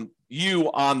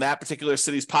you on that particular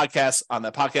city's podcast, on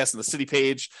that podcast on the city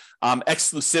page,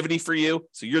 exclusivity for you.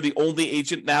 So you're the only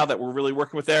agent now that we're really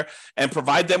working with there, and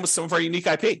provide them with some of our unique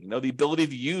IP, the ability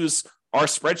to use our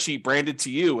spreadsheet branded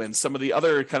to you and some of the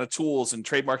other kind of tools and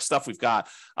trademark stuff we've got.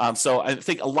 So I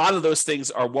think a lot of those things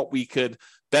are what we could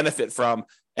benefit from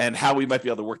and how we might be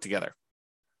able to work together.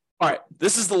 All right,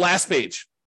 this is the last page.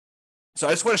 So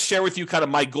I just want to share with you kind of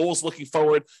my goals looking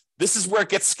forward. This is where it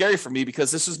gets scary for me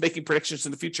because this is making predictions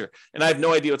in the future and I have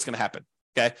no idea what's going to happen.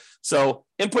 Okay. So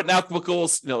input and output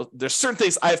goals, there's certain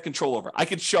things I have control over. I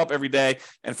can show up every day.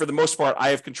 And for the most part, I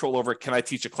have control over, can I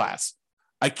teach a class?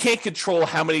 I can't control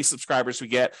how many subscribers we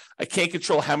get. I can't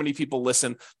control how many people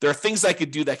listen. There are things I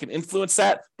could do that can influence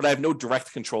that, but I have no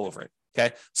direct control over it.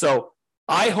 Okay. So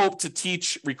I hope to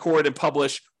teach, record, and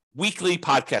publish weekly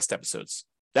podcast episodes.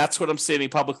 That's what I'm stating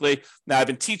publicly. Now, I've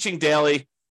been teaching daily,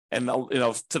 and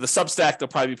to the Substack, they'll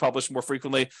probably be published more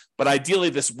frequently. But ideally,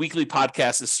 this weekly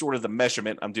podcast is sort of the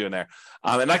measurement I'm doing there.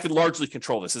 And I can largely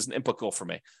control this as an input goal for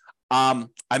me. I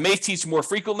may teach more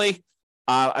frequently.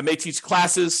 I may teach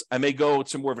classes. I may go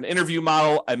to more of an interview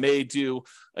model. I may do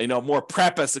more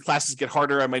prep as the classes get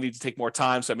harder. I might need to take more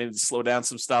time, so I may need to slow down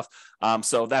some stuff.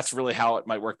 So that's really how it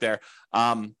might work there.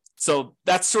 So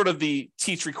that's sort of the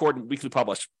teach, record, and weekly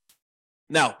publish.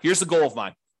 Now, here's a goal of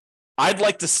mine. I'd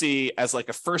like to see as like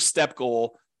a first step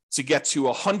goal to get to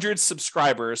 100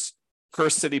 subscribers per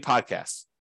city podcast,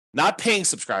 not paying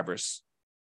subscribers,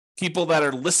 people that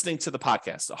are listening to the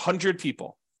podcast, 100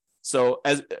 people. So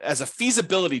as a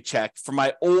feasibility check for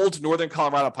my old Northern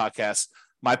Colorado podcast,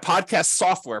 my podcast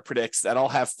software predicts that I'll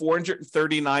have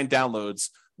 439 downloads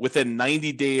within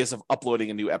 90 days of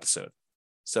uploading a new episode.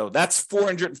 So that's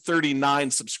 439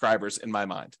 subscribers in my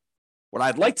mind. What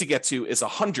I'd like to get to is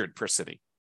 100 per city.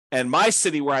 And my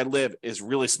city where I live is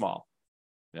really small,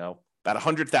 about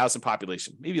 100,000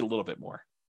 population, maybe a little bit more.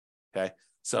 Okay.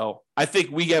 So I think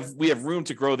we have room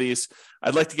to grow these.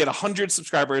 I'd like to get 100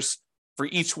 subscribers for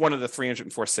each one of the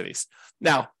 304 cities.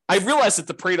 Now, I realize that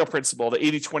the Pareto principle, the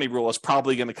 80-20 rule, is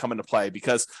probably going to come into play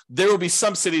because there will be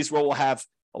some cities where we'll have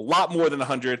a lot more than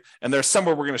 100, and there's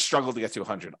somewhere we're going to struggle to get to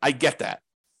 100. I get that.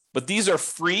 But these are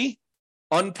free,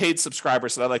 unpaid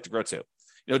subscribers that I'd like to grow to.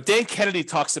 Dan Kennedy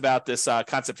talks about this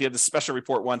concept. He had this special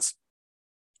report once.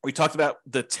 We talked about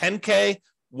the 10K,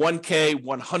 1K,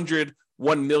 100,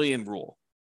 1 million rule.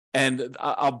 And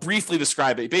I'll briefly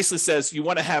describe it. It basically says you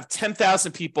want to have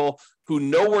 10,000 people who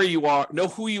know where you are, know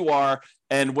who you are,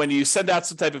 and when you send out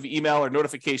some type of email or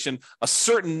notification, a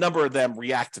certain number of them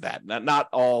react to that. Not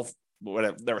all,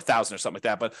 whatever, there are 1,000 or something like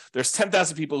that, but there's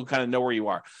 10,000 people who kind of know where you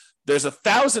are. There's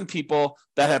 1,000 people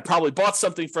that have probably bought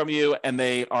something from you, and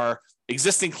they are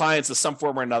existing clients of some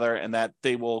form or another, and that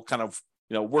they will kind of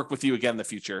work with you again in the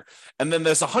future. And then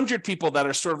there's 100 people that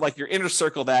are sort of like your inner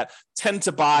circle that tend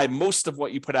to buy most of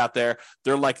what you put out there.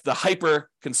 They're like the hyper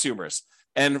consumers.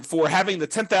 And for having the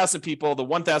 10,000 people, the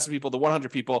 1,000 people, the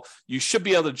 100 people, you should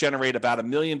be able to generate about $1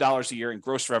 million a year in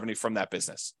gross revenue from that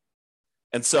business.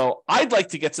 And so I'd like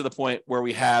to get to the point where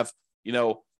we have,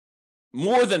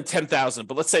 more than 10,000,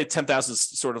 but let's say 10,000 is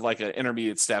sort of like an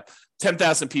intermediate step,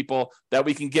 10,000 people that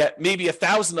we can get maybe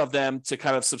 1,000 of them to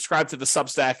kind of subscribe to the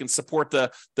Substack and support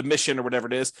the mission or whatever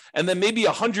it is. And then maybe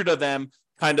 100 of them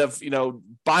kind of,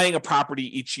 buying a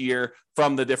property each year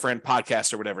from the different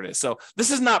podcasts or whatever it is. So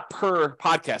this is not per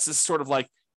podcast. This is sort of like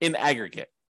in aggregate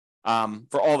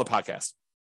for all the podcasts.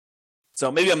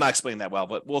 So maybe I'm not explaining that well,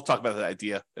 but we'll talk about that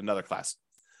idea in another class.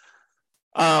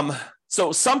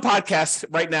 So some podcasts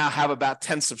right now have about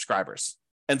 10 subscribers,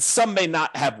 and some may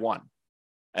not have one.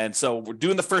 And so we're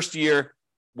doing the first year.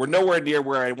 We're nowhere near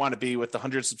where I want to be with the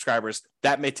 100 subscribers.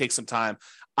 That may take some time.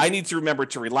 I need to remember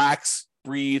to relax,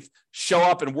 breathe, show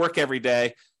up and work every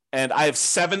day. And I have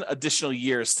 7 additional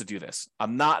years to do this.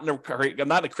 I'm not in a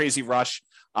crazy rush.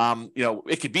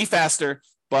 It could be faster,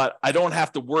 but I don't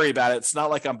have to worry about it. It's not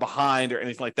like I'm behind or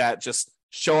anything like that. Just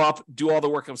show up, do all the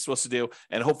work I'm supposed to do,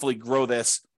 and hopefully grow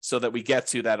this so that we get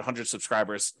to that 100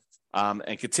 subscribers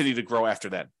and continue to grow after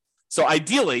that. So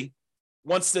ideally,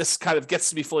 once this kind of gets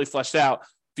to be fully fleshed out,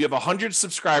 if you have 100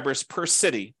 subscribers per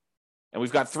city, and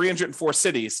we've got 304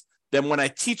 cities, then when I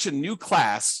teach a new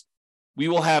class, we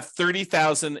will have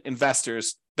 30,000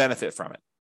 investors benefit from it.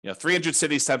 300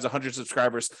 cities times 100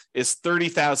 subscribers is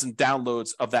 30,000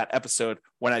 downloads of that episode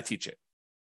when I teach it.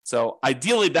 So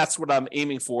ideally, that's what I'm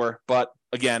aiming for. But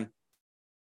again,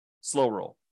 slow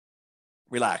roll.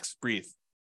 Relax, breathe.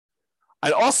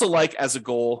 I'd also like as a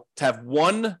goal to have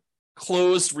 1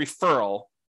 closed referral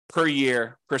per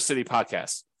year per city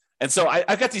podcast. And so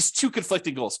I've got these 2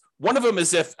 conflicting goals. One of them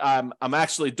is if I'm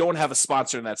actually don't have a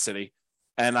sponsor in that city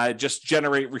and I just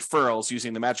generate referrals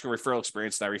using the magical referral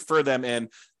experience, and I refer them in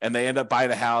and they end up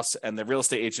buying a house and the real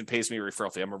estate agent pays me a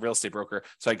referral fee. I'm a real estate broker,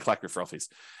 so I can collect referral fees.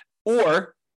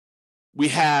 Or we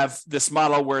have this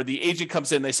model where the agent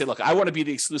comes in, they say, look, I want to be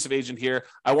the exclusive agent here.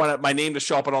 I want my name to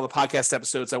show up on all the podcast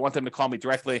episodes. I want them to call me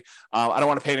directly. I don't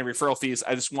want to pay any referral fees.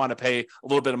 I just want to pay a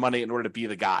little bit of money in order to be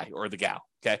the guy or the gal.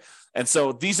 Okay. And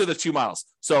so these are the 2 models.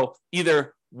 So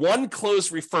either 1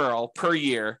 closed referral per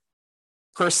year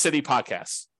per city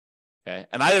podcast. Okay.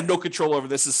 And I have no control over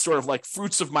this. It's sort of like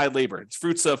fruits of my labor. It's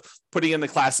fruits of putting in the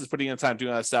classes, putting in the time,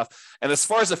 doing all that stuff. And as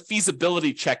far as a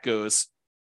feasibility check goes,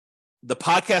 the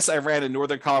podcast I ran in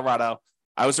Northern Colorado,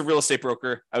 I was a real estate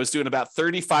broker. I was doing about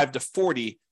 35 to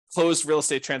 40 closed real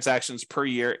estate transactions per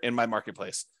year in my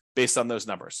marketplace based on those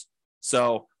numbers.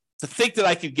 So to think that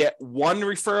I could get 1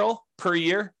 referral per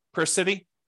year per city,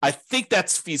 I think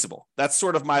that's feasible. That's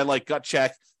sort of my gut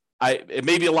check. It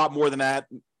may be a lot more than that,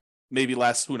 maybe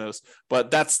less, who knows, but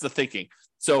that's the thinking.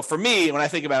 So for me, when I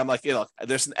think about it, I'm like, look,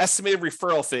 there's an estimated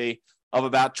referral fee of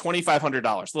about $2,500,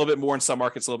 a little bit more in some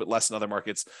markets, a little bit less in other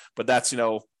markets, but that's,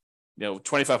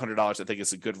 $2,500, I think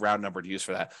is a good round number to use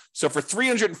for that. So for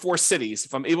 304 cities,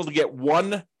 if I'm able to get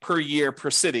 1 per year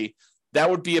per city, that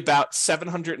would be about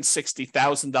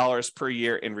 $760,000 per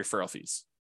year in referral fees.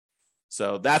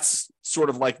 So that's sort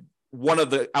of like one of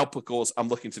the output goals I'm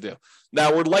looking to do.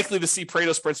 Now, we're likely to see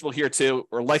Pareto's principle here too.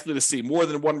 We're likely to see more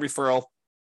than 1 referral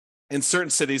in certain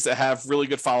cities that have really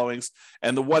good followings,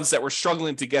 and the ones that we're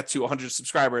struggling to get to 100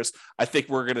 subscribers, I think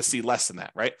we're going to see less than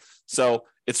that, right? So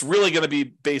it's really going to be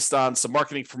based on some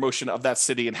marketing promotion of that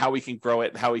city and how we can grow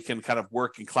it and how we can kind of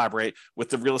work and collaborate with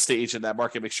the real estate agent in that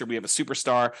market, make sure we have a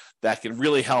superstar that can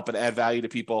really help and add value to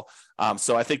people.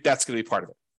 So I think that's going to be part of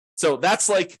it. So that's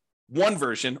like one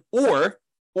version, or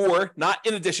not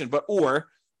in addition, but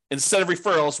instead of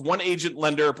referrals, one agent,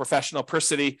 lender, or professional per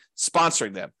city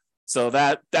sponsoring them. So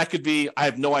that could be, I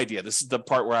have no idea. This is the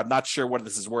part where I'm not sure what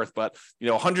this is worth, but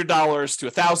 $100 to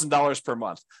 $1,000 per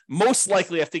month. Most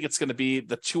likely, I think it's going to be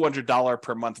the $200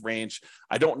 per month range.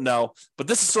 I don't know, but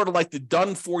this is sort of like the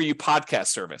done for you podcast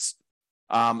service.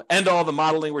 And all the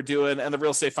modeling we're doing and the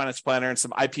real estate finance planner and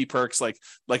some IP perks, like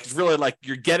it's really like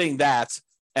you're getting that.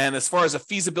 And as far as a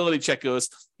feasibility check goes,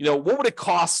 what would it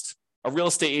cost a real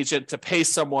estate agent to pay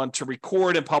someone to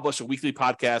record and publish a weekly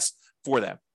podcast for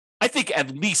them? I think at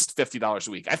least $50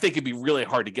 a week. I think it'd be really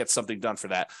hard to get something done for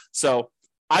that. So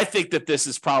I think that this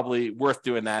is probably worth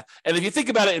doing that. And if you think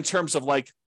about it in terms of would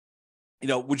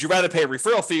you rather pay a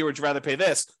referral fee or would you rather pay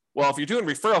this? Well, if you're doing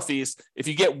referral fees, if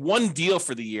you get one deal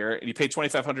for the year and you pay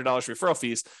 $2,500 referral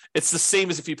fees, it's the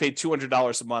same as if you paid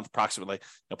 $200 a month, approximately,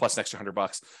 plus an extra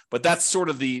 $100. But that's sort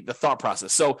of the thought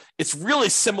process. So it's really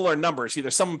similar numbers. Either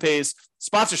someone pays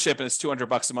sponsorship and it's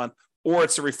 $200 a month, or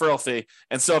it's a referral fee.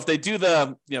 And so if they do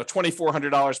the,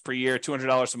 $2,400 per year,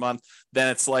 $200 a month, then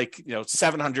it's like,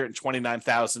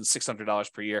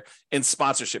 $729,600 per year in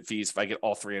sponsorship fees if I get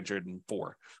all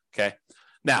 304. Okay.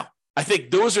 Now, I think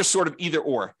those are sort of either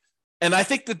or. And I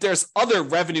think that there's other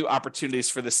revenue opportunities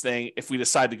for this thing if we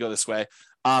decide to go this way.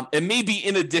 It may be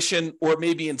in addition or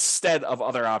maybe instead of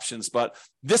other options, but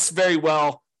this very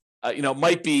well,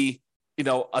 might be,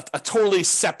 a totally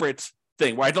separate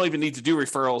thing where I don't even need to do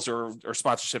referrals or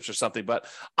sponsorships or something. But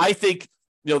I think,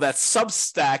 that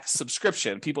Substack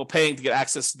subscription, people paying to get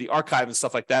access to the archive and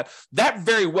stuff like that, that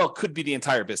very well could be the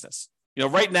entire business.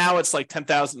 Right now it's like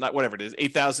 10,000, whatever it is,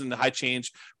 8,000 high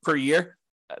change per year.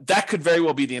 That could very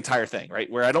well be the entire thing, right?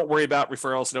 Where I don't worry about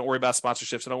referrals, I don't worry about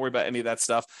sponsorships, I don't worry about any of that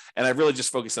stuff. And I really just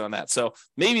focus on that. So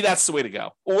maybe that's the way to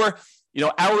go. Or,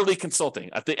 hourly consulting.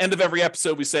 At the end of every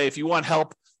episode, we say, if you want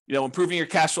help, improving your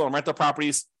cash flow on rental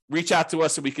properties, reach out to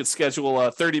us and we could schedule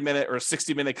a 30-minute or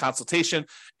 60-minute consultation.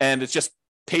 And it's just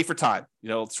pay for time,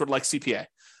 sort of like CPA.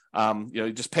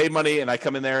 You just pay money and I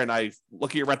come in there and I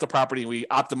look at your rental property and we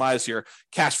optimize your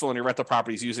cash flow on your rental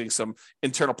properties using some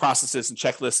internal processes and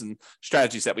checklists and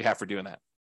strategies that we have for doing that.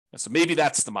 And so maybe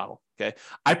that's the model. Okay.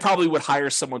 I probably would hire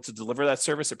someone to deliver that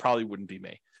service. It probably wouldn't be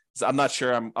me. So I'm not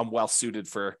sure I'm well suited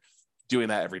for doing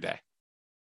that every day.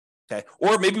 Okay.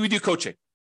 Or maybe we do coaching.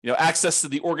 Access to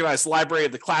the organized library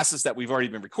of the classes that we've already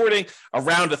been recording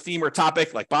around a theme or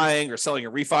topic like buying or selling or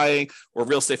refining or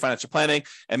real estate financial planning,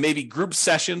 and maybe group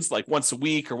sessions like once a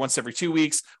week or once every 2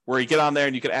 weeks where you get on there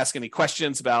and you can ask any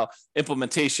questions about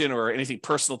implementation or anything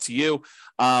personal to you.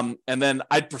 And then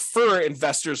I'd prefer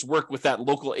investors work with that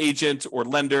local agent or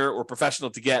lender or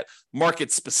professional to get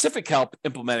market specific help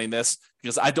implementing this,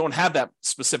 because I don't have that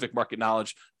specific market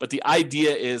knowledge. But the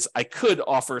idea is I could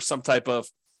offer some type of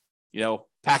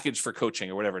package for coaching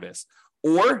or whatever it is.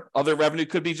 Or other revenue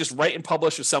could be just write and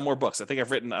publish or sell more books. I think I've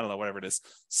written, whatever it is,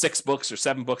 6 books or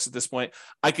 7 books at this point.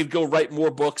 I could go write more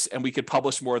books and we could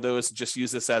publish more of those and just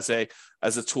use this as a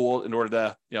tool in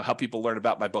order to, help people learn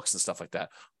about my books and stuff like that.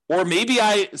 Or maybe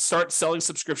I start selling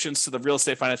subscriptions to the real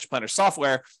estate financial planner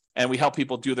software and we help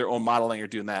people do their own modeling or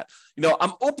doing that.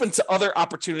 I'm open to other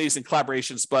opportunities and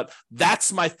collaborations, but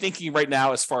that's my thinking right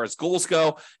now as far as goals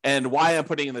go and why I'm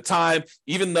putting in the time,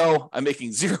 even though I'm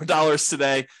making $0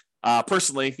 today.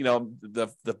 Personally,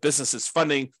 the business is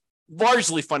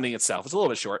largely funding itself. It's a little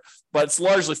bit short, but it's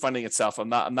largely funding itself. I'm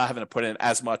not having to put in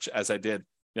as much as I did,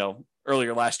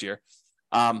 earlier last year.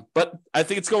 But I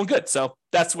think it's going good. So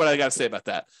that's what I got to say about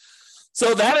that.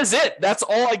 So that is it. That's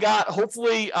all I got.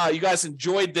 Hopefully you guys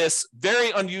enjoyed this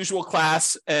very unusual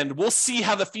class, and we'll see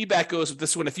how the feedback goes with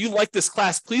this one. If you like this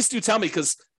class, please do tell me,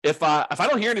 because if I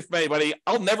don't hear anything from anybody,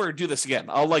 I'll never do this again.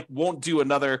 Won't do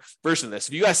another version of this.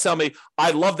 If you guys tell me,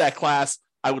 I love that class,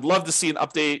 I would love to see an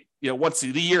update, once a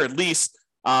year at least,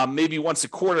 maybe once a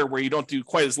quarter where you don't do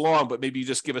quite as long, but maybe you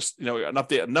just give us, an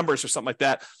update on numbers or something like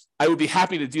that. I would be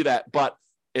happy to do that. But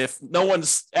if no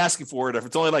one's asking for it, if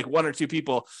it's only like 1 or 2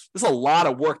 people, there's a lot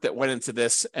of work that went into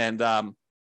this. And I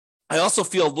also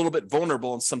feel a little bit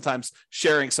vulnerable in sometimes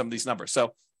sharing some of these numbers.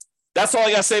 So that's all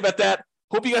I got to say about that.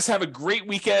 Hope you guys have a great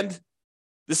weekend.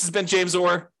 This has been James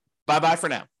Orr. Bye-bye for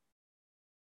now.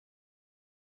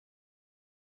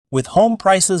 With home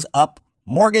prices up,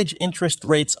 mortgage interest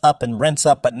rates up, and rents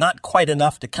up, but not quite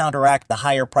enough to counteract the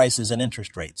higher prices and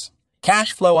interest rates.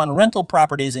 cash flow on rental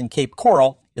properties in Cape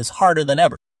Coral is harder than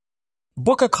ever.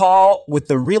 Book a call with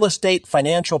the Real Estate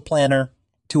Financial Planner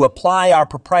to apply our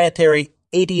proprietary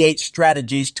 88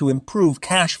 strategies to improve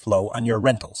cash flow on your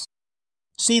rentals.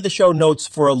 See the show notes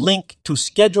for a link to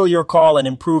schedule your call and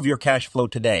improve your cash flow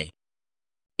today.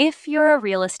 If you're a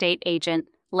real estate agent,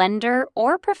 lender,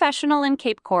 or professional in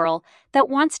Cape Coral that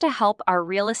wants to help our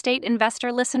real estate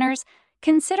investor listeners,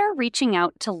 consider reaching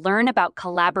out to learn about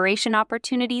collaboration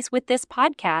opportunities with this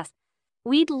podcast.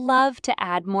 We'd love to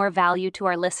add more value to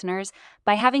our listeners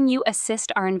by having you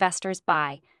assist our investors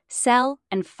buy, sell,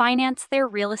 and finance their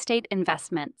real estate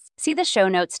investments. See the show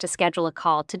notes to schedule a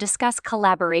call to discuss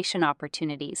collaboration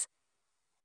opportunities.